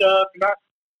burning stuff.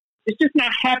 It's just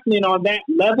not happening on that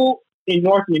level in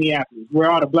North Minneapolis, where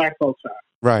all the black folks are.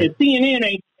 Right. And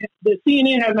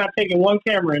CNN has not taken one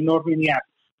camera in North Minneapolis,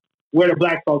 where the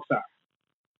black folks are.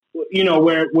 You know,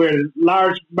 where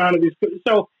large amount of this.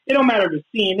 So it don't matter if it's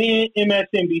CNN,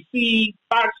 MSNBC,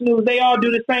 Fox News. They all do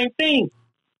the same thing,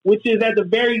 which is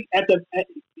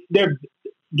they're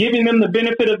giving them the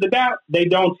benefit of the doubt. They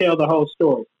don't tell the whole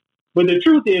story, but the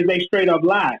truth is they straight up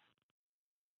lie.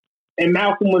 And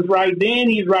Malcolm was right then,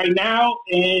 he's right now.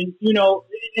 And,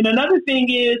 and another thing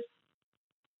is,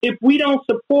 if we don't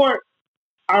support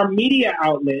our media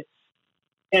outlets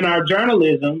and our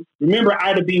journalism, remember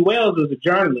Ida B. Wells was a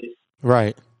journalist.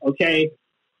 Right. Okay.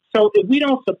 So if we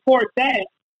don't support that,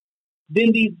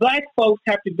 then these black folks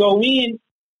have to go in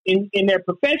their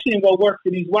profession and go work for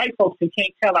these white folks and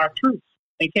can't tell our truth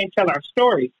and can't tell our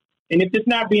stories. And if it's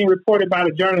not being reported by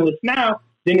the journalists now,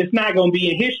 then it's not going to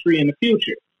be in history in the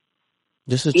future.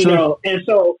 This is true. And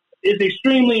so it's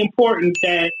extremely important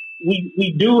that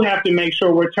we do have to make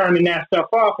sure we're turning that stuff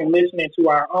off and listening to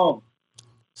our own.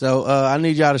 So I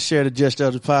need y'all to share the gist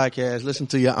of the podcast. Listen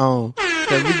to your own,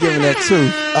 because we're giving that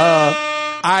too.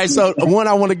 All right, so one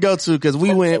I want to go to, because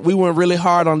we went really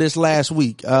hard on this last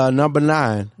week. Number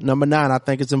nine, I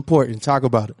think it's important. Talk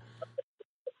about it.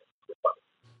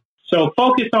 So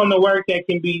focus on the work that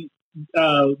can be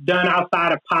done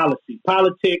outside of policy.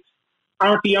 Politics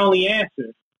aren't the only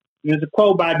answer. There's a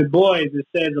quote by Du Bois that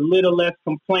says, "A little less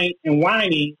complaint and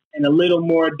whining and a little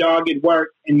more dogged work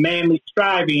and manly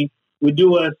striving would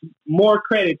do us more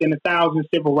credit than 1,000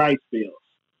 civil rights bills."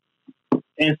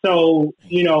 And so,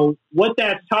 what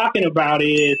that's talking about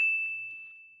is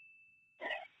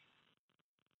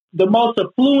the most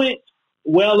affluent,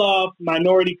 well-off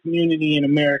minority community in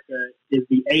America is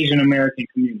the Asian American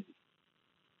community.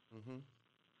 Mm-hmm.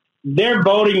 Their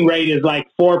voting rate is like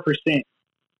 4%.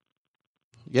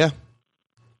 Yeah.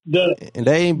 And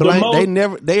they ain't blamed.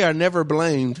 They are never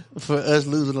blamed for us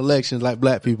losing elections like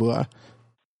black people are.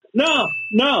 No.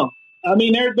 I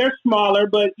mean, they're smaller,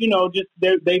 but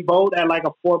they vote at like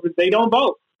a 4%. They don't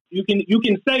vote. You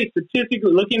can say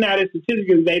statistically, looking at it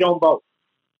statistically, they don't vote.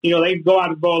 They go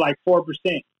out and vote like 4%.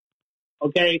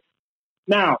 Okay.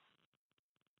 Now,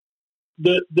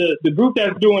 the group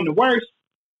that's doing the worst,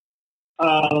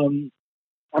 I'm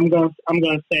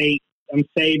gonna say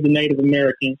save the Native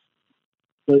Americans,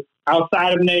 but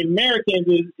outside of Native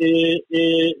Americans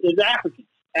is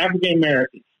African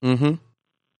Americans. Mm-hmm.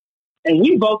 And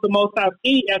we vote the most out of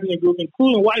any ethnic group,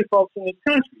 including white folks in this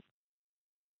country.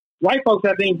 White folks,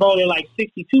 I think, voted like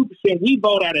 62%. We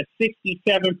vote at a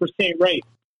 67% rate.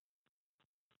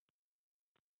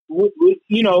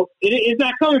 It's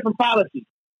not coming from policy.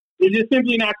 It's just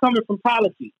simply not coming from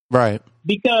policy. Right.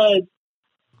 Because,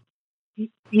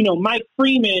 Mike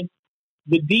Freeman,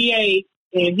 the DA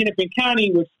in Hennepin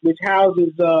County, which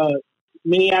houses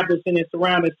Minneapolis and its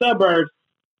surrounding suburbs,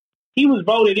 he was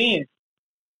voted in.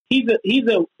 He's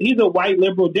a white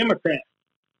liberal Democrat.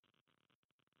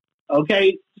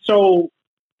 Okay, so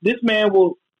this man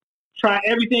will try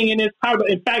everything in his power.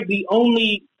 In fact, the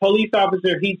only police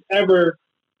officer he's ever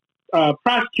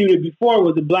prosecuted before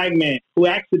was a black man who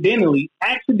accidentally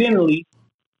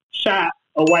shot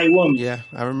a white woman. Yeah,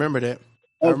 I remember that.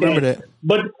 Okay. I remember that.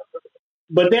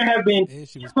 But there have been and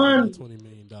she was tons, $20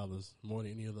 million more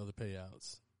than any of the other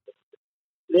payouts.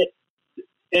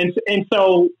 And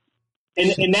so.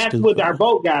 And that's what our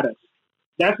vote got us.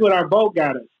 That's what our vote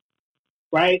got us,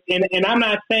 right? And I'm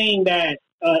not saying that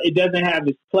it doesn't have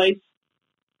its place,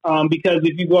 because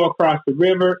if you go across the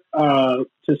river to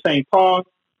St. Paul,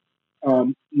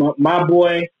 my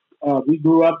boy, we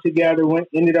grew up together,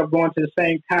 ended up going to the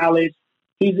same college.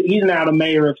 He's now the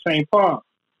mayor of St. Paul,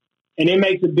 and it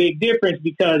makes a big difference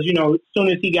because as soon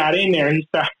as he got in there, he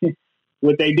started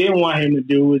what they didn't want him to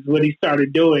do is what he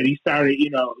started doing. He started,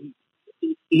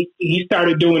 He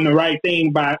started doing the right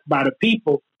thing by the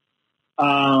people,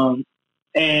 and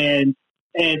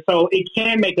so it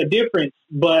can make a difference.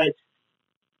 But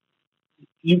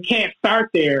you can't start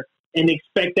there and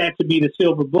expect that to be the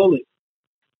silver bullet.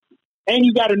 And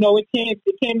you got to know it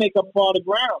can't make up all the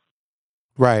ground.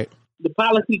 Right. The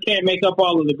policy can't make up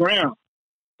all of the ground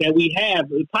that we have.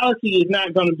 The policy is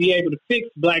not going to be able to fix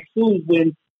black schools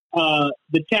when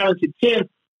the talented 10th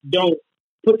don't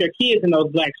put their kids in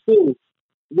those black schools.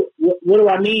 What do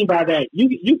I mean by that?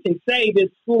 You can say this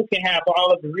school can have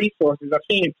all of the resources. I've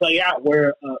seen it play out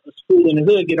where a school in the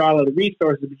hood get all of the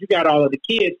resources, but you got all of the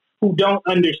kids who don't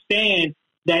understand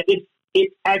that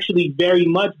it's actually very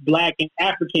much black and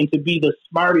African to be the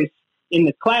smartest in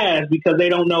the class because they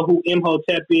don't know who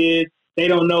Imhotep is. They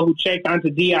don't know who Cheikh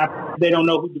Anta Diop. They don't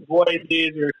know who Du Bois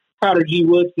is or Carter G.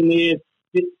 Woodson is.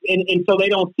 And so they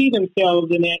don't see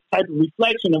themselves in that type of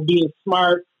reflection of being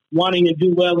smart, wanting to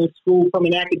do well in school from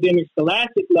an academic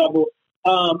scholastic level,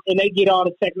 and they get all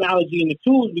the technology and the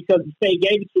tools because the state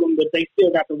gave it to them, but they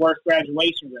still got the worst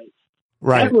graduation rates.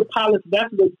 Right.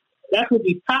 That's what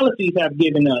these policies have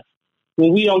given us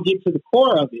when we don't get to the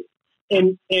core of it.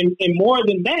 And more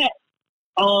than that,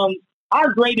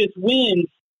 our greatest wins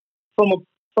from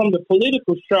the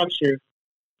political structure,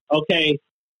 okay,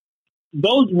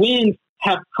 those wins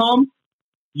have come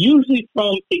usually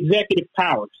from executive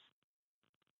powers.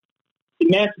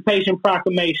 Emancipation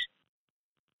Proclamation,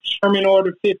 Sherman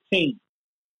Order 15,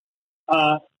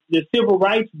 the civil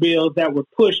rights bills that were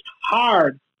pushed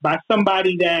hard by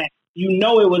somebody that it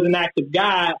was an act of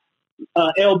God.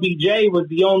 LBJ was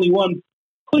the only one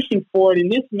pushing for it,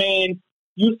 and this man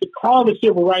used to call the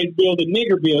civil rights bill the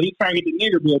nigger bill. He's trying to get the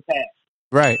nigger bill passed.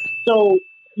 Right. So,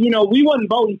 we wasn't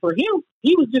voting for him.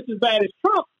 He was just as bad as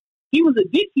Trump. He was a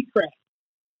Dixiecrat.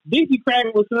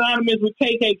 Dixiecrat was synonymous with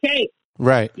KKK.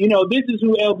 Right. This is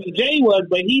who LBJ was,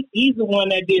 but he's the one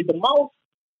that did the most.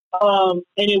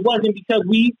 And it wasn't because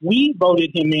we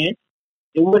voted him in.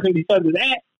 It wasn't because of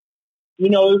that. It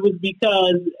was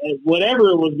because, whatever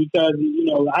it was because,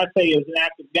 I say it was an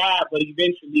act of God, but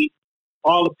eventually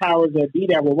all the powers that be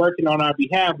that were working on our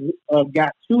behalf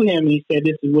got to him, and he said,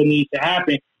 this is what needs to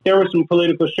happen. There was some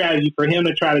political strategy for him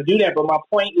to try to do that, but my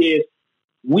point is,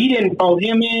 we didn't vote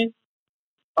him in.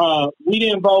 We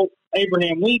didn't vote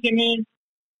Abraham Lincoln in.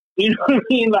 You know what I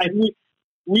mean? Like,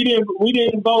 we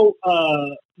didn't vote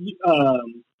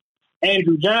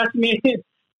Andrew Johnson in.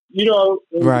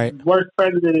 Right. Worst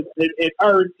president at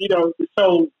earth.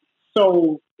 So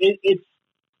it's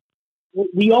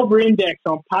we over-index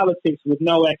on politics with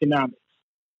no economics.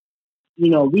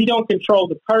 We don't control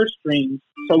the purse strings,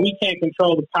 so we can't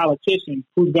control the politician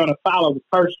who's going to follow the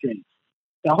purse strings.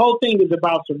 The whole thing is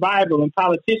about survival, and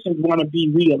politicians want to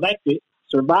be reelected,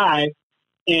 survive,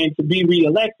 and to be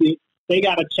reelected, they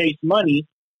got to chase money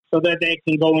so that they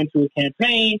can go into a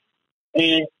campaign,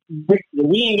 and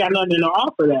we ain't got nothing to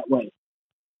offer that way.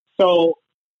 So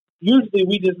usually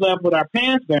we just left with our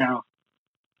pants down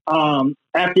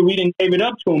after we didn't give it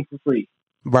up to them for free.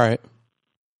 Right.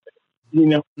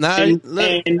 Nah,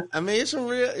 look, I mean, it's some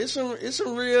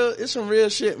real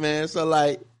shit, man. So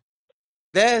like,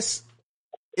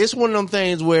 it's one of them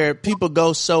things where people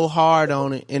go so hard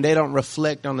on it and they don't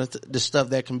reflect on the stuff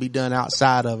that can be done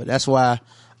outside of it. That's why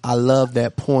I love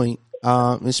that point.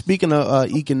 And speaking of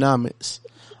economics,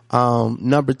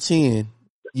 number 10,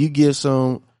 you give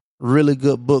some really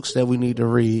good books that we need to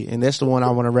read, and that's the one I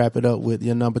want to wrap it up with,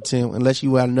 your number 10, unless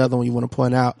you had another one you want to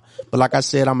point out. But like I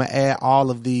said, I'm going to add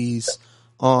all of these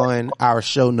on our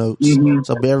show notes,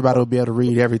 so everybody will be able to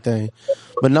read everything.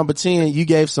 But number 10, you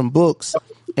gave some books,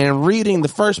 and reading the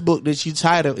first book that you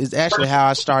titled is actually how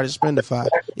I started Spendify.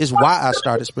 It's why I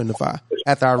started Spendify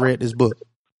after I read this book.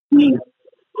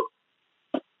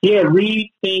 Yeah,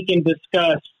 read, think, and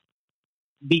discuss.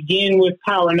 Begin with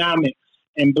Powernomics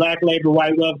and Black Labor,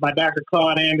 White Wealth by Dr.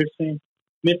 Claude Anderson.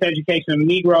 Miseducation of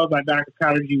Negroes by Dr.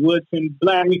 Carter G. Woodson.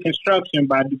 Black Reconstruction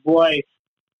by Du Bois.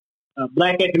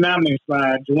 Black Economics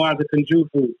by Jawanza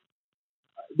Kunjufu.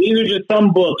 These are just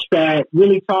some books that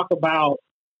really talk about,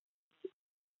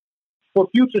 for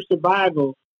future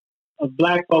survival of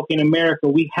Black folk in America,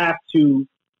 we have to.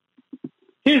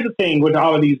 Here's the thing with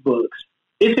all of these books.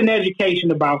 It's an education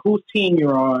about whose team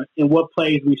you're on and what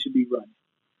plays we should be running.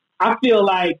 I feel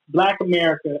like Black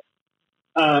America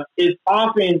is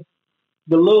often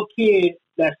the little kid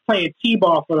that's playing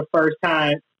T-ball for the first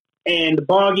time, and the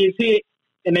ball gets hit,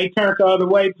 and they turn the other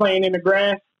way playing in the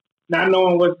grass, not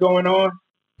knowing what's going on,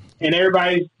 and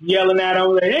everybody's yelling at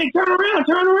them, like, hey, turn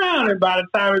around, and by the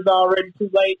time it's already too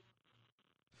late,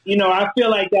 I feel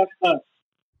like that's us.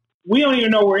 We don't even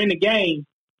know we're in the game,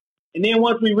 and then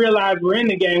once we realize we're in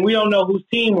the game, we don't know whose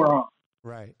team we're on.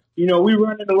 Right. We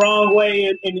running the wrong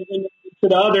way to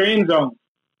the other end zone.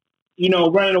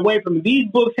 Running away from it.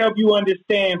 These books help you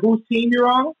understand whose team you're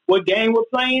on, what game we're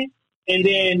playing, and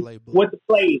then what the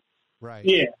play is. Right.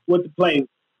 Yeah, what the play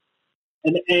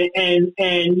is.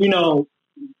 And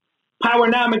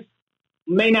Powernomics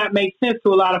may not make sense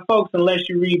to a lot of folks unless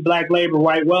you read Black Labor,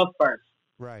 White Wealth first.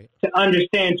 Right. To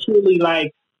understand truly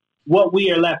like what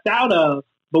we are left out of,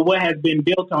 but what has been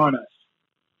built on us.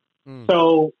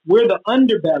 So we're the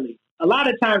underbelly. A lot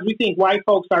of times we think white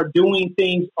folks are doing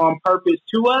things on purpose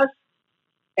to us,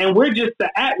 and we're just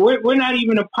we're not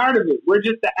even a part of it. We're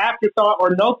just the afterthought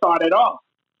or no thought at all.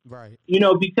 Right.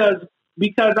 Because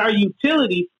our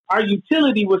utility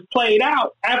was played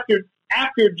out after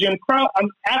Jim Crow,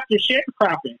 after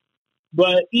sharecropping.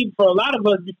 But even for a lot of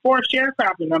us before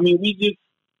sharecropping, I mean,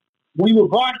 we were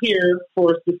brought here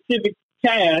for a specific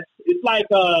task. It's like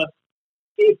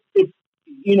if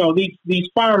these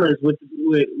farmers with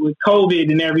COVID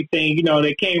and everything,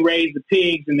 they can't raise the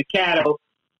pigs and the cattle.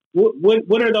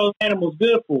 What are those animals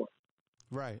good for?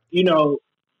 Right.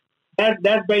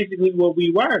 That's basically what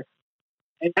we were.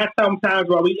 And that's sometimes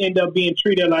why we end up being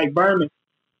treated like vermin.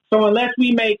 So unless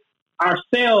we make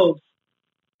ourselves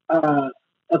a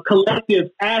collective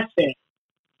asset,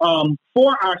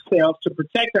 for ourselves to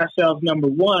protect ourselves, number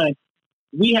one,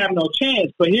 we have no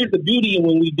chance. But here's the beauty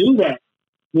when we do that.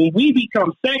 When we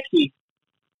become sexy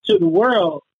to the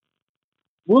world,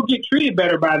 we'll get treated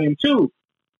better by them too.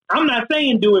 I'm not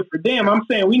saying do it for them. I'm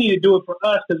saying we need to do it for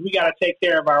us because we got to take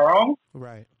care of our own.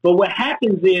 Right. But what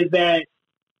happens is that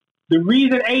the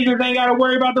reason Asians ain't got to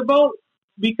worry about the vote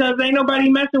because ain't nobody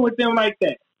messing with them like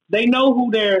that. They know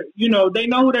who their, they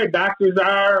know who their doctors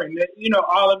are, and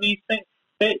all of these things.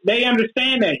 They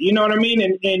understand that. You know what I mean?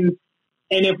 And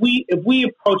if we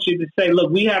approach it to say,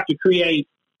 look, we have to create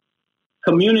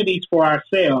communities for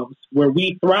ourselves where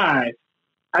we thrive.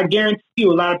 I guarantee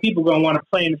you, a lot of people are going to want to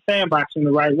play in the sandbox in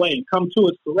the right way and come to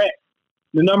us correct.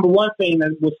 The number one thing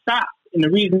that will stop, and the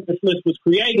reason this list was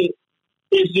created,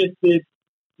 is just this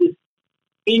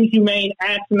inhumane,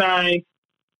 asinine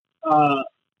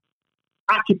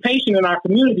occupation in our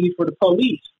communities for the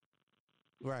police.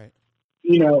 Right.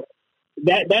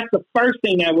 That's the first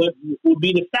thing that would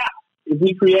be to stop if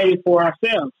we create it for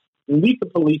ourselves and we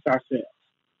could police ourselves.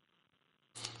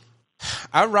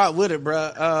 I rock with it,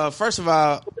 bro. First of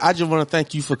all, I just want to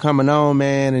thank you for coming on,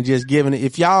 man, and just giving it.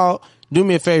 If y'all do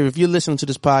me a favor, if you're listening to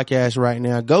this podcast right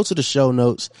now, go to the show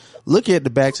notes, look at the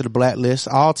backs of the blacklist.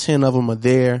 All 10 of them are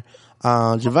there.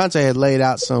 Javante has laid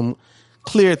out some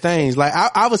clear things. Like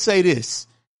I would say this.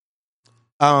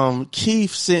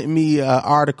 Keith sent me an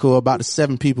article about the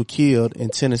 7 people killed in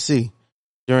Tennessee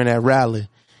during that rally.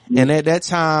 And at that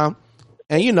time,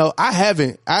 and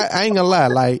I ain't gonna lie,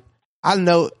 like I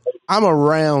know I'm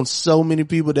around so many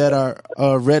people that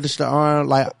are registered armed.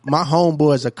 Like my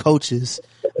homeboys are coaches.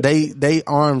 They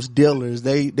arms dealers.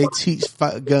 They teach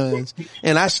guns,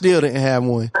 and I still didn't have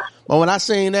one. But when I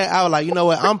seen that, I was like, you know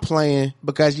what? I'm playing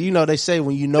because they say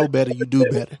when you know better, you do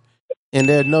better. And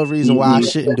there's no reason why I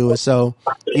shouldn't do it. So,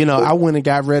 I went and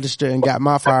got registered and got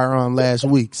my firearm last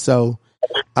week. So,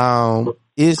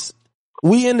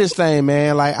 we in this thing,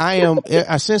 man. Like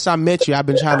since I met you, I've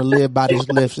been trying to live by this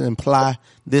list and apply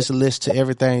this list to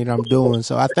everything that I'm doing.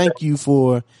 So I thank you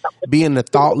for being the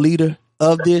thought leader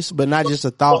of this, but not just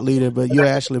a thought leader, but you're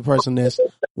actually a person that's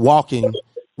walking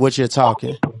what you're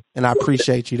talking. And I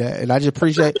appreciate you that. And I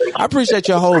appreciate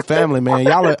your whole family, man.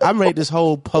 I made this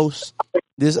whole post,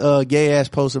 this gay ass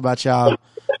post about y'all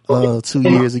 2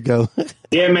 years ago.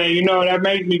 Yeah, man, that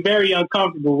makes me very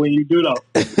uncomfortable when you do those.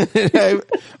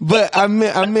 But I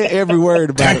meant every word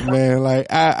about it, man. Like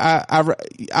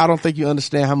I don't think you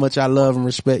understand how much I love and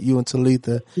respect you and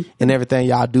Talitha and everything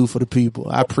y'all do for the people.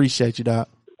 I appreciate you, Doc.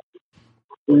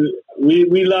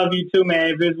 We love you too, man.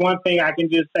 If there's one thing I can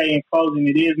just say in closing,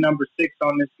 it is number 6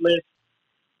 on this list,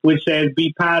 which says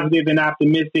be positive and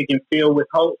optimistic and filled with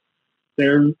hope.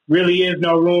 There really is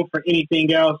no room for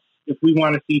anything else. If we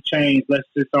want to see change, let's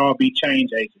just all be change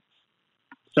agents.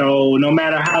 So no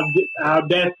matter how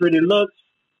desperate it looks,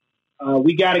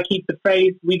 we got to keep the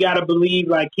faith. We got to believe,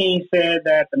 like King said,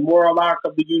 that the moral arc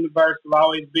of the universe will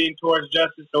always bend towards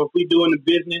justice. So if we're doing the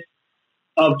business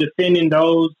of defending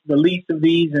the least of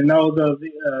these and those of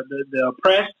the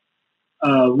oppressed,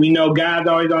 we know God's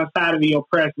always on the side of the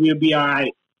oppressed. We'll be all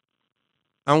right.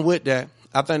 I'm with that.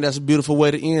 I think that's a beautiful way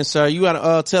to end, sir. You got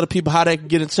to tell the people how they can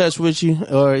get in touch with you,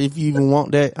 or if you even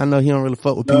want that. I know he don't really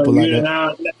fuck with people like that.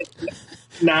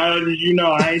 Now,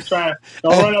 I ain't trying.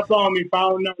 Don't run up on me if I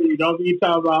don't know you. Don't be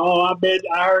talking about, I bet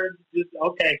I heard this.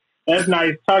 Okay, that's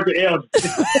nice. Talk to Elder.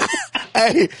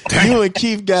 Hey, you and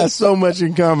Keith got so much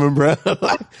in common, bro.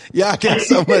 Y'all got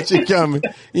so much in common.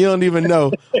 You don't even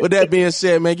know. With that being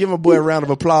said, man, give my boy a round of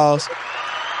applause.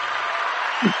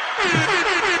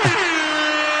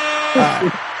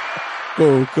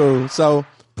 Cool. So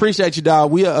appreciate you,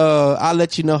 dog. I'll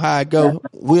let you know how it go.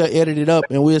 We'll edit it up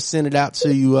and we'll send it out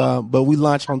to you. But we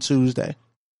launch on Tuesday.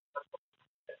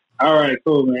 All right,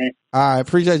 cool, man. All right,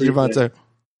 appreciate you, Javante.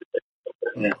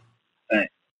 Yeah,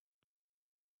 thanks.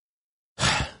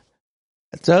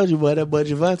 I told you, boy, that boy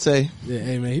Javante. Yeah,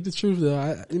 hey man, he the truth though.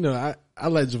 I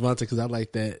like Javante because I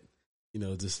like that,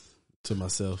 just to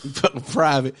myself.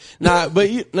 Private.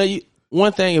 But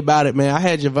one thing about it, man, I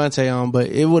had Javante on, but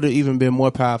it would have even been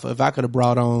more powerful if I could have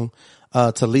brought on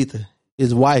Talitha,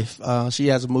 his wife. She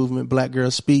has a movement, Black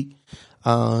Girls Speak.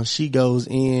 She goes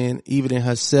in even in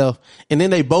herself, and then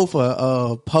they both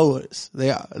are poets.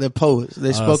 They're poets.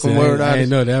 They spoken word artists. I didn't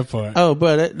know that part. Oh,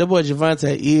 bro, that boy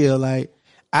Javante ill. Like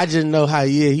I just know how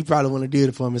he probably want to do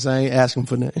it for me, so I ain't asking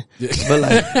for nothing.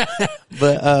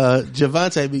 But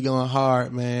Javante be going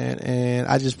hard, man, and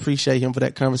I just appreciate him for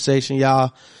that conversation.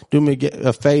 Y'all do me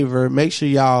a favor, make sure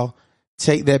y'all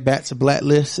take that back to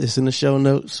Blacklist. It's in the show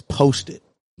notes. Post it.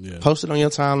 Yeah. Post it on your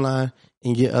timeline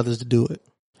and get others to do it.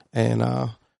 And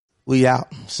we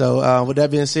out. So with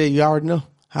that being said, you already know.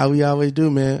 How we always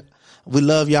do, man. We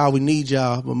love y'all. We need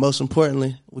y'all. But most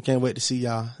importantly, we can't wait to see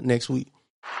y'all next week.